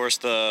 And of course,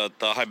 the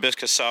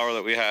hibiscus sour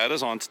that we had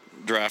is on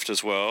draft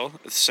as well.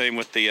 It's the same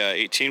with the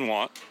 18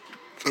 watt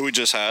that we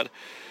just had.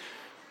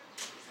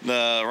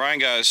 The Ryan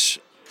Guys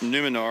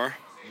Numenor.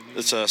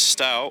 It's a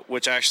stout,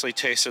 which actually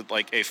tasted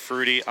like a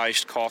fruity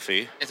iced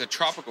coffee. It's a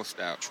tropical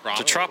stout.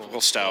 It's a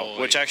tropical stout,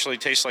 which actually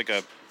tastes like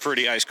a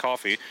fruity iced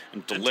coffee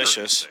and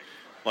delicious.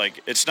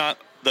 Like, it's not,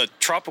 the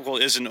tropical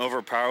isn't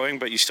overpowering,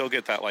 but you still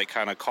get that like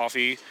kind of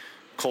coffee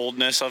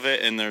coldness of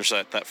it, and there's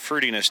that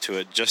fruitiness to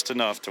it, just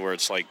enough to where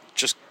it's like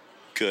just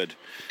good.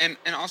 And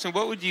also,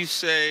 what would you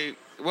say?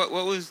 What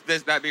was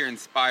that beer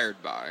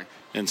inspired by?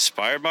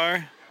 Inspired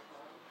by?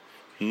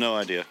 No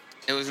idea.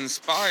 It was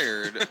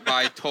inspired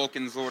by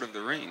Tolkien's Lord of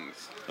the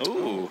Rings.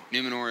 Ooh.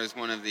 Numenor is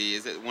one of the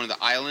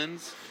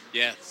islands?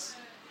 Yes.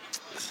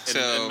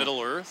 In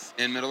Middle Earth?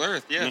 In Middle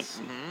Earth,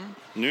 yes.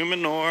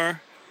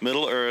 Numenor,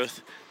 Middle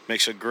Earth,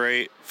 makes a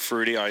great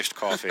fruity iced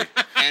coffee.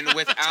 And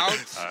without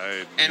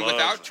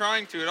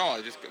trying to at all,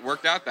 it just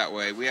worked out that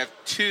way. We have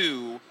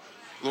 2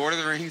 Lord of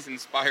the Rings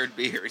inspired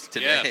beers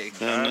today.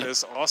 Yeah, that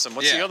is awesome.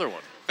 What's the other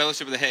one?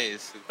 Fellowship of the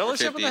Haze.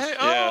 Fellowship of the Haze?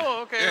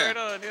 Oh, okay, right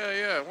on.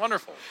 Yeah,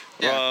 wonderful.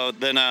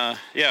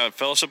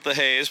 Fellowship of the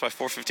Haze by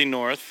 450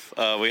 North.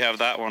 We have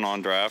that one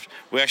on draft.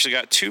 We actually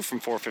got 2 from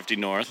 450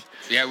 North.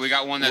 Yeah, we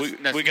got one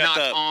that's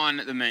not on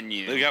the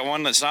menu. We got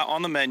one that's not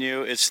on the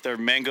menu. It's their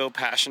Mango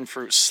Passion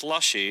Fruit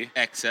Slushy.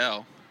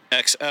 XL.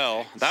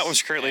 That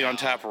one's currently on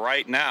tap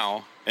right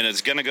now, and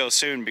it's going to go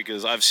soon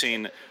because I've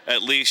seen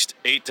at least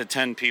 8 to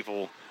 10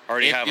 people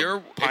already have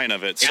a pint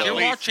of it. If so you're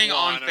watching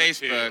on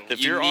Facebook,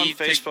 if you're on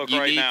Facebook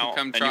right now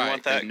and you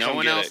want that, no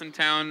one else in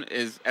town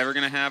is ever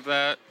going to have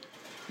that.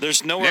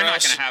 There's nowhere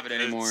else. They're not going to have it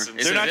anymore.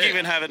 They're not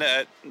even having it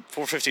at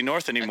 450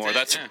 North anymore.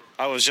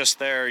 I was just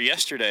there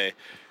yesterday,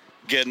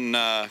 getting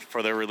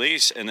for their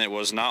release, and it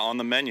was not on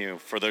the menu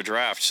for their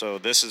draft. So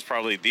this is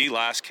probably the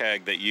last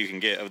keg that you can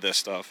get of this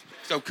stuff.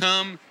 So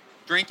come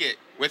drink it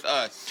with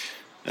us.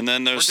 And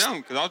then there's... Or don't,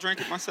 because I'll drink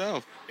it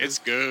myself. It's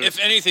good. If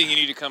anything, you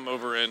need to come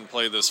over and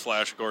play this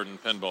Flash Gordon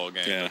pinball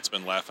game that's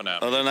been laughing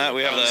at me. Other than that,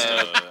 we have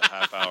the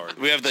half hour.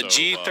 We have the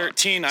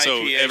G13 IPA.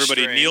 So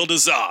everybody strain. kneel to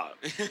za.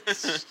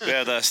 We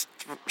have the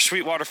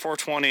Sweetwater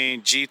 420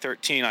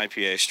 G13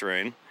 IPA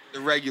strain. The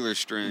regular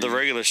strain. The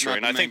regular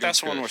strain. Not I the think mango that's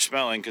the one kush. we're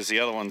smelling because the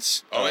other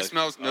one's... Oh, it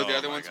smells... No, the oh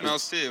other my one God.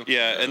 smells too.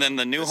 Yeah, and then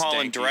the New It's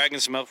Holland danky.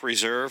 Dragon's Milk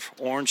Reserve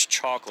Orange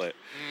Chocolate.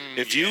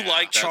 If you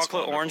like that's chocolate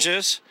wonderful.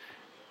 oranges,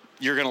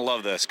 you're going to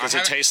love this because I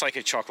it haven't- tastes like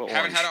a chocolate I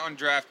haven't orange. had it on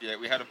draft yet.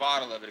 We had a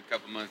bottle of it a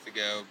couple months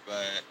ago,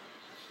 but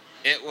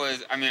it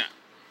was... I mean,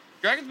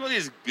 Dragon's Milk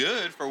is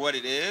good for what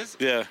it is.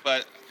 Yeah.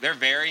 But their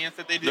variants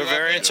that they do Their of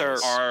variants it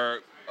are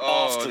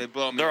oh, the- they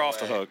blow me they're away. off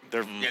the hook.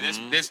 They're Yeah,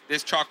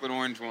 this chocolate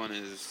orange one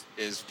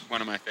is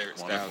one of my favorite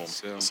Wonderful. stouts.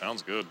 So.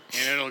 Sounds good.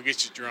 And it'll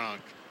get you drunk.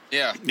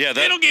 Yeah. yeah,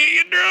 that, It'll get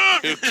you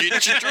drunk. it'll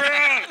get you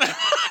drunk.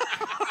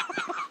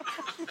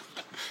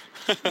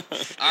 All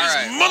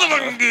right.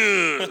 Motherfucking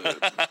good.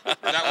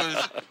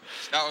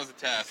 That was a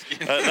task.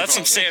 That's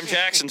some Sam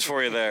Jacksons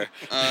for you there.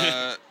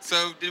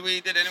 So did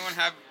anyone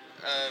have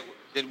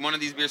did one of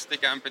these beers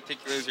stick out in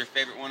particular as your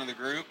favorite one of the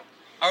group?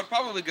 I would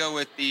probably go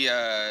with the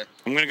I'm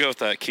going to go with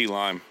that key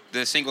lime.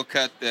 single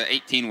cut, the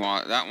 18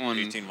 watt. That one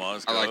 18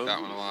 watts. I like go.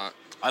 that one a lot.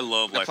 I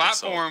love The Life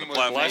platform itself.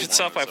 was- The Life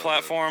itself by is so good.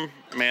 Platform,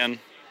 man,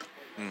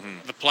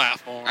 The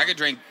platform. I could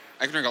drink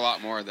a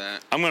lot more of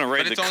that. I'm going to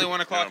rate But it's the only coo-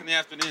 1 o'clock Yeah. in the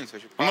afternoon, so I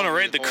should I'm going to probably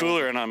rate the hold-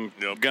 cooler, and I'm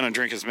Yep. going to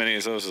drink as many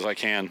of those as I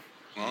can.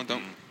 Well,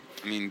 don't.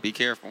 I mean, be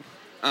careful.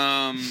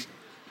 I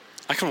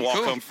can walk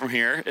Cool. home from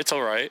here. It's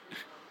all right.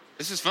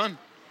 This is fun.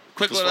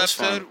 Quick This little was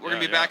fun. episode. We're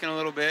gonna be Yeah, back yeah. in a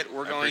little bit.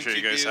 We're I going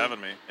appreciate to you guys do,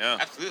 having me. Yeah.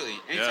 Absolutely.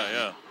 Anytime.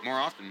 yeah. More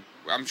often.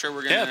 I'm sure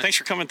we're gonna. Yeah, thanks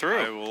for coming I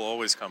through. will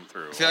always come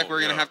through. I feel like Oh,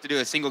 we're gonna yeah. have to do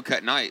a single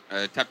cut night,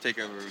 a tap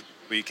takeover.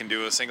 We can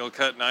do a single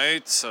cut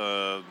night.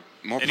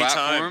 More anytime.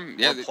 platform.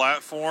 Yeah. More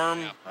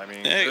platform. I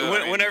mean, Hey, good.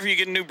 I mean, whenever you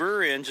get a new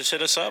brewery in, just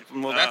hit us up,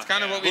 and we'll That's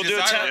kind of what we We'll do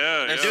a decided. tap-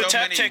 Yeah, There's do a so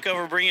tap many-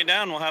 takeover, bring it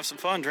down. We'll have some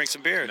fun, drink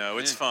some beer. No,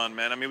 it's Yeah. fun,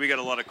 man. I mean, we got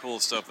a lot of cool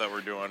stuff that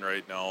we're doing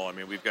right now. I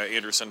mean, we've got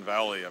Anderson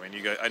Valley. I mean,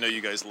 you guys, I know you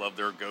guys love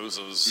their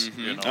gozas.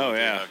 You know, Oh, they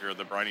yeah. have here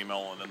the briny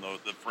melon and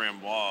the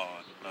framboise,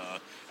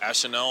 and,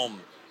 Ash and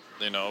Elm.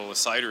 You know,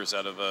 ciders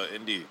out of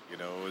Indy. You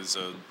know, is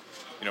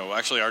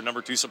actually our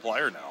number 2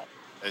 supplier now.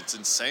 It's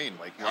insane,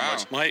 like how Wow.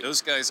 much Mike-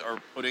 those guys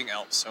are putting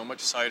out so much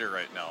cider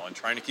right now and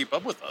trying to keep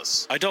up with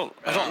us. I don't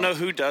know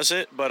who does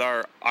it, but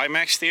our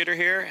IMAX theater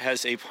here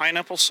has a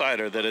pineapple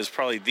cider that is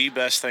probably the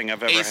best thing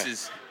I've ever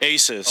Aces. had.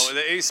 Aces. Oh,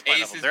 the Ace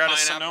pineapple. Ace's They're out of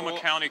pineapple. Sonoma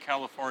County,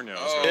 California.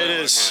 Oh, It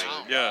is.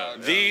 wow. Yeah.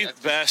 the That's-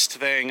 best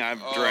thing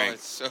I've Oh, drank.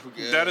 it's so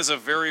good. That is a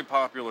very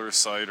popular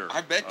cider. I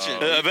bet you.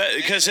 I bet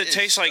because And it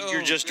tastes like is you're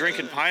so just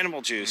drinking good.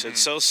 pineapple juice.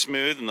 It's so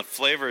smooth, and the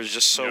flavor is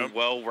just so Yep.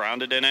 well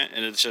rounded in it,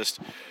 and it's just.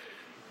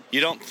 You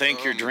don't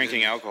think Oh, you're my drinking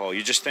goodness. alcohol.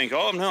 You just think,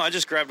 oh no, I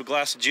just grabbed a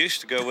glass of juice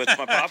to go with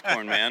my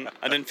popcorn, man.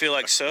 I didn't feel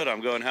like soda. I'm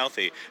going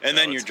healthy, and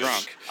then No, you're it's good.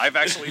 drunk. I've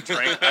actually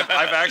drank.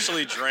 I've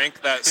actually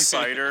drank that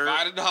cider.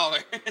 About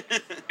 $1.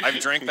 I've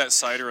drank that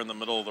cider in the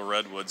middle of the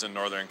redwoods in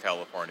Northern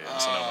California, in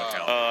Sonoma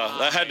County.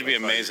 That had to be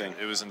amazing.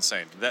 It was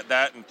insane.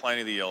 That and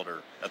Pliny the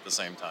Elder at the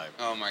same time.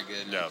 Oh my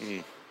goodness.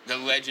 Yeah. The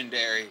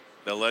legendary.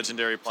 The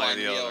legendary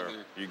Pliny the Pliny the Elder.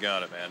 Elder. You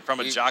got it, man. From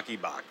a You- jockey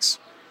box.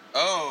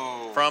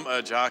 Oh. From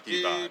a jockey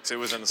Dude. box. It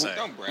was insane.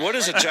 Don't brag. What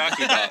is a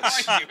jockey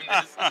box? Why are you doing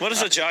this? What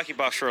is a jockey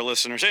box for our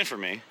listeners and for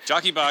me?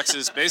 Jockey box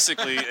is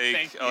basically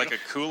Thank you. like a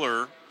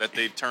cooler that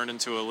they've turned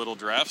into a little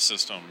draft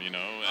system, and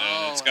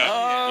it's Oh,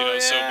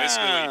 got so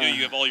basically what you yeah. do,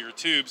 you have all your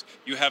tubes,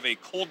 you have a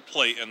cold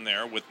plate in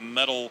there with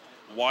metal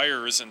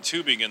wires and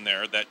tubing in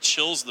there that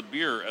chills the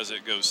beer as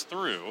it goes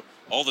through.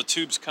 All the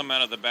tubes come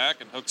out of the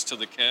back and hooks to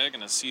the keg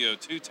and a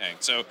CO2 tank.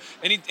 So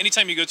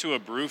anytime you go to a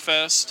brew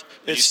fest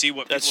and you It's- see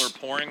what people that's- are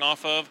pouring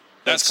off of,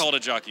 that's- that's called a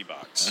jockey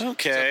box.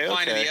 Okay, So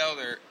Pliny okay. the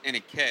Elder in a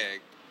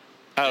keg.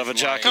 Out of a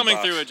is jockey like- Coming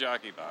box. through a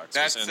jockey box.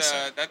 That's was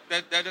insane.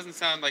 that doesn't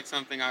sound like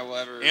something I will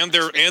ever. And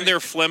their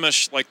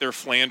Flemish, like their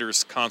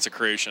Flanders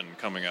consecration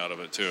coming out of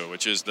it too,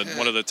 which is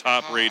one of the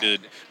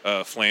top-rated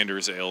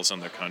Flanders ales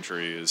in the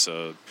country. It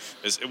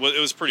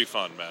was pretty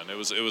fun, man. It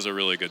was a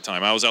really good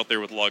time. I was out there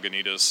with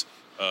Lagunitas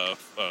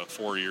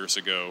 4 years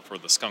ago for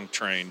the Skunk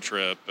Train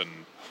trip, and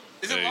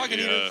Is it they-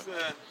 Lagunitas,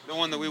 the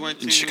one that we went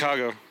to? In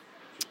Chicago.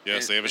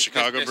 yes, they have a Just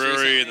Chicago recently,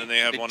 brewery, and then they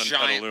have the one in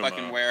giant Petaluma.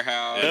 fucking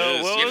warehouse. It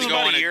is. well, You it have was to go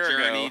about on a year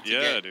journey ago. to Yeah,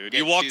 get- dude. get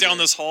You walk to down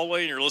the- this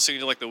hallway and you're listening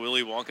to like the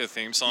Willy Wonka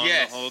theme song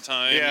Yes. the whole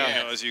time.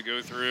 Yeah. As you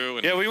go through.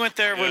 And, Yeah, we went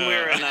there when we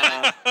were in.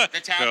 The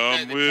tap,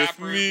 Come the with tap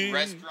room me.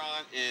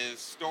 restaurant is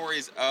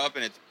stories up,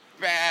 and it's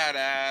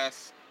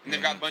badass. And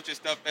they've got a bunch of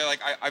stuff there. Like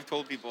I've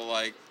told people,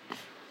 like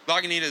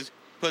Lagunitas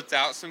puts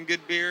out some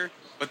good beer,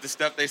 but the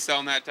stuff they sell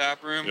in that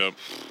tap room, Yep.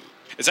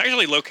 It's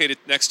actually located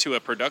next to a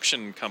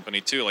production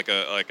company too, like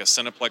a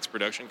Cineplex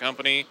production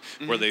company,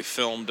 where they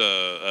filmed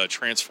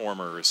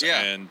Transformers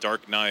and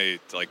Dark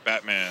Knight, like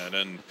Batman,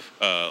 and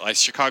like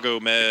Chicago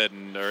Med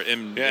and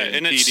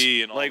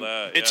MPD and all like,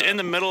 that. It's in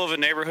the middle of a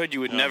neighborhood you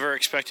would never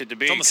expect it to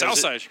be. It's on the south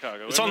side of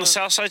Chicago. It's on the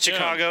south side of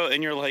Chicago,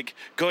 and you're like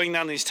going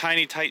down these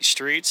tiny, tight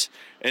streets.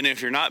 And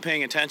if you're not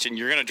paying attention,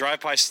 you're gonna drive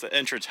past the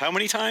entrance. How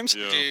many times?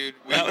 Yeah. Dude,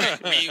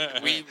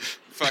 we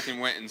fucking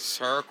went in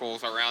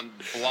circles around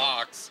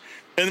blocks.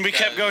 And we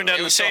kept going down It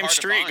the was so same hard to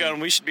street, find. going,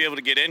 we should be able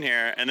to get in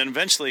here. And then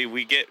eventually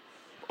we get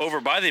over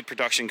by the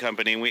production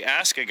company, and we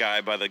ask a guy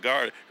by the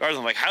guard.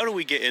 I'm like, how do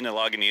we get into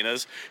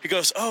Lagunitas? He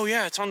goes, oh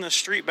yeah, it's on the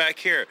street back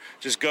here.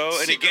 Just go.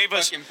 And Secret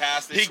fucking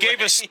pass this he gave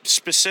way. us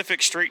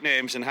specific street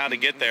names and how to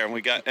get there, and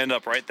we end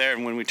up right there.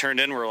 And when we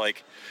turned in,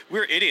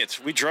 we're idiots.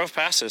 We drove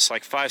past this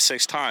like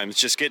 5-6 times,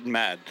 just getting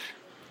mad.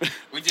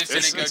 We just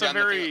didn't go down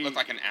the thing that looked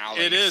like an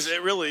alley. It is.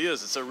 It really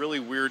is. It's a really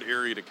weird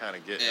area to kind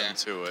of get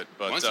into it.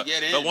 But Once you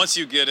get in. but once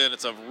you get in,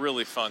 it's a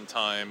really fun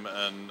time.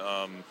 And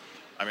I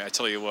mean, I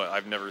tell you what,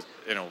 I've never,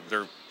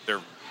 their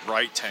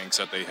right tanks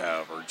that they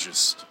have are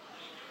just.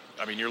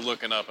 I mean, you're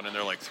looking up and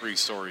they're like 3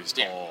 stories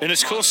tall. And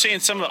it's cool seeing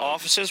some of the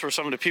offices where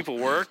some of the people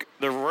work.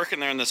 They're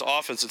working there in this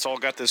office. It's all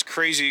got this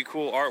crazy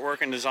cool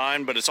artwork and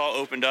design, but it's all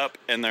opened up,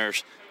 and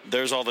there's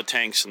all the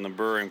tanks and the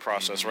brewing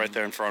process right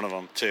there in front of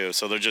them too.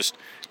 So they're just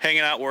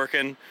hanging out,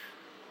 working,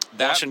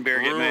 watching beer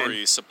get made.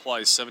 brewery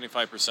supplies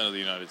 75% of the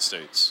United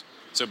States.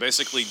 So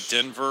basically,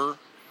 Denver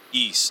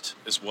East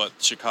is what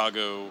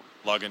Chicago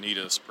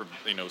Lagunitas,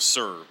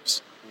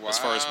 serves as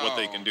far as what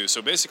they can do.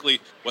 So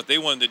basically, what they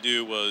wanted to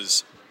do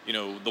was,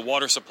 the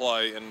water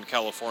supply in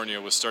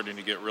California was starting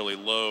to get really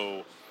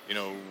low,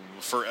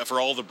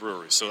 for all the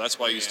breweries. So that's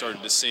why you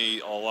started to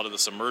see a lot of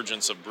this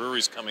emergence of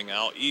breweries coming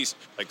out east,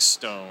 like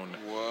Stone,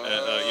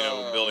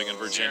 building in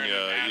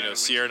Virginia,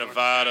 Sierra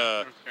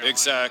Nevada,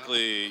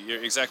 exactly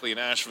in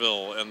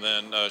Asheville, and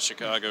then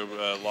Chicago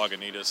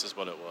Lagunitas is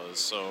what it was.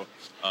 So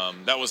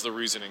that was the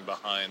reasoning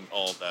behind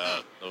all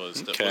that.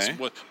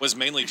 Was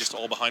mainly just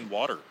all behind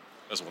water,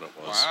 is what it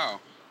was. Wow.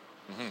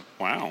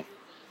 Wow.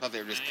 I thought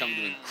they were just coming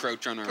to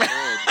encroach on our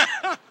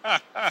hood.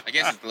 I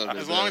guess it's a little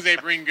bit. As long as they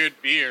bring good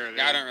beer,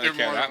 I don't really they're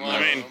care more that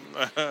than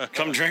much. welcome.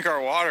 Come drink our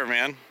water,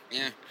 man.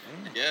 Yeah,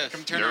 I guess.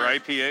 Come turn Their our-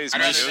 IPAs, I'd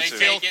man, rather go they to.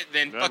 take it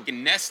than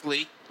fucking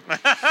Nestle.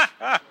 But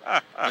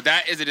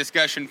that is a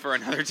discussion for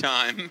another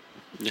time.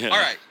 Yeah. All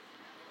right.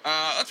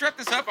 Let's wrap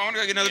this up. I want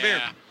to go get another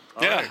beer.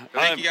 Yeah.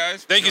 Thank you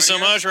guys. Thank you so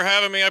joining us. much for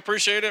having me. I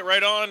appreciate it.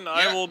 Right on. Yeah.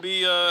 I will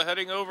be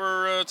heading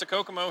over to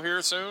Kokomo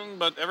here soon,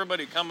 but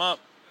everybody come up.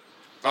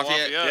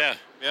 Lafayette. Yeah.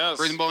 Yes.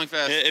 Prison Bowling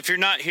Fest. If you're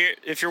not here,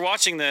 if you're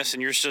watching this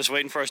and you're just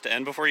waiting for us to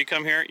end before you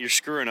come here, you're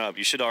screwing up.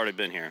 You should have already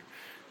been here.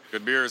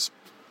 Good beers.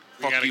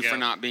 Fuck gotta you go. for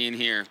not being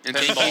here. And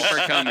thank you for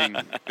coming.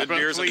 Good But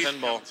beers and please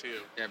pinball. come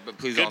too. Yeah, but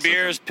please Good also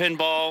beers,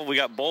 pinball. We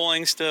got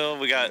bowling still.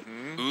 We got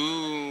come.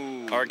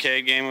 Ooh.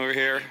 arcade game over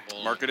here.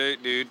 Market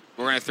 8, dude.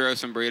 We're going to throw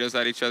some burritos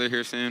at each other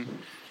here soon.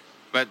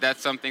 But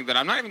that's something that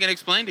I'm not even going to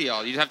explain to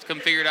y'all. You just have to come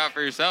figure it out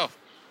for yourself.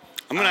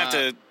 I'm gonna have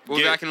to we'll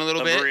be get back in a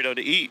little a bit. burrito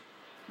to eat.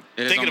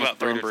 It is Thinking almost about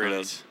throwing burrito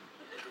time. burritos.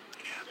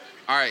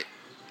 All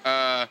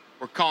right.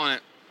 We're calling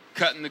it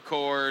Cutting the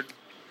Cord,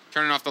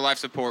 turning off the life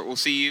support. We'll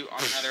see you on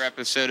another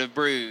episode of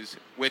Brews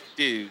with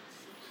Dudes.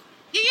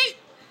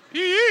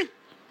 Yee!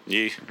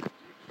 Yeah.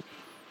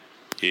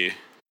 Yeah.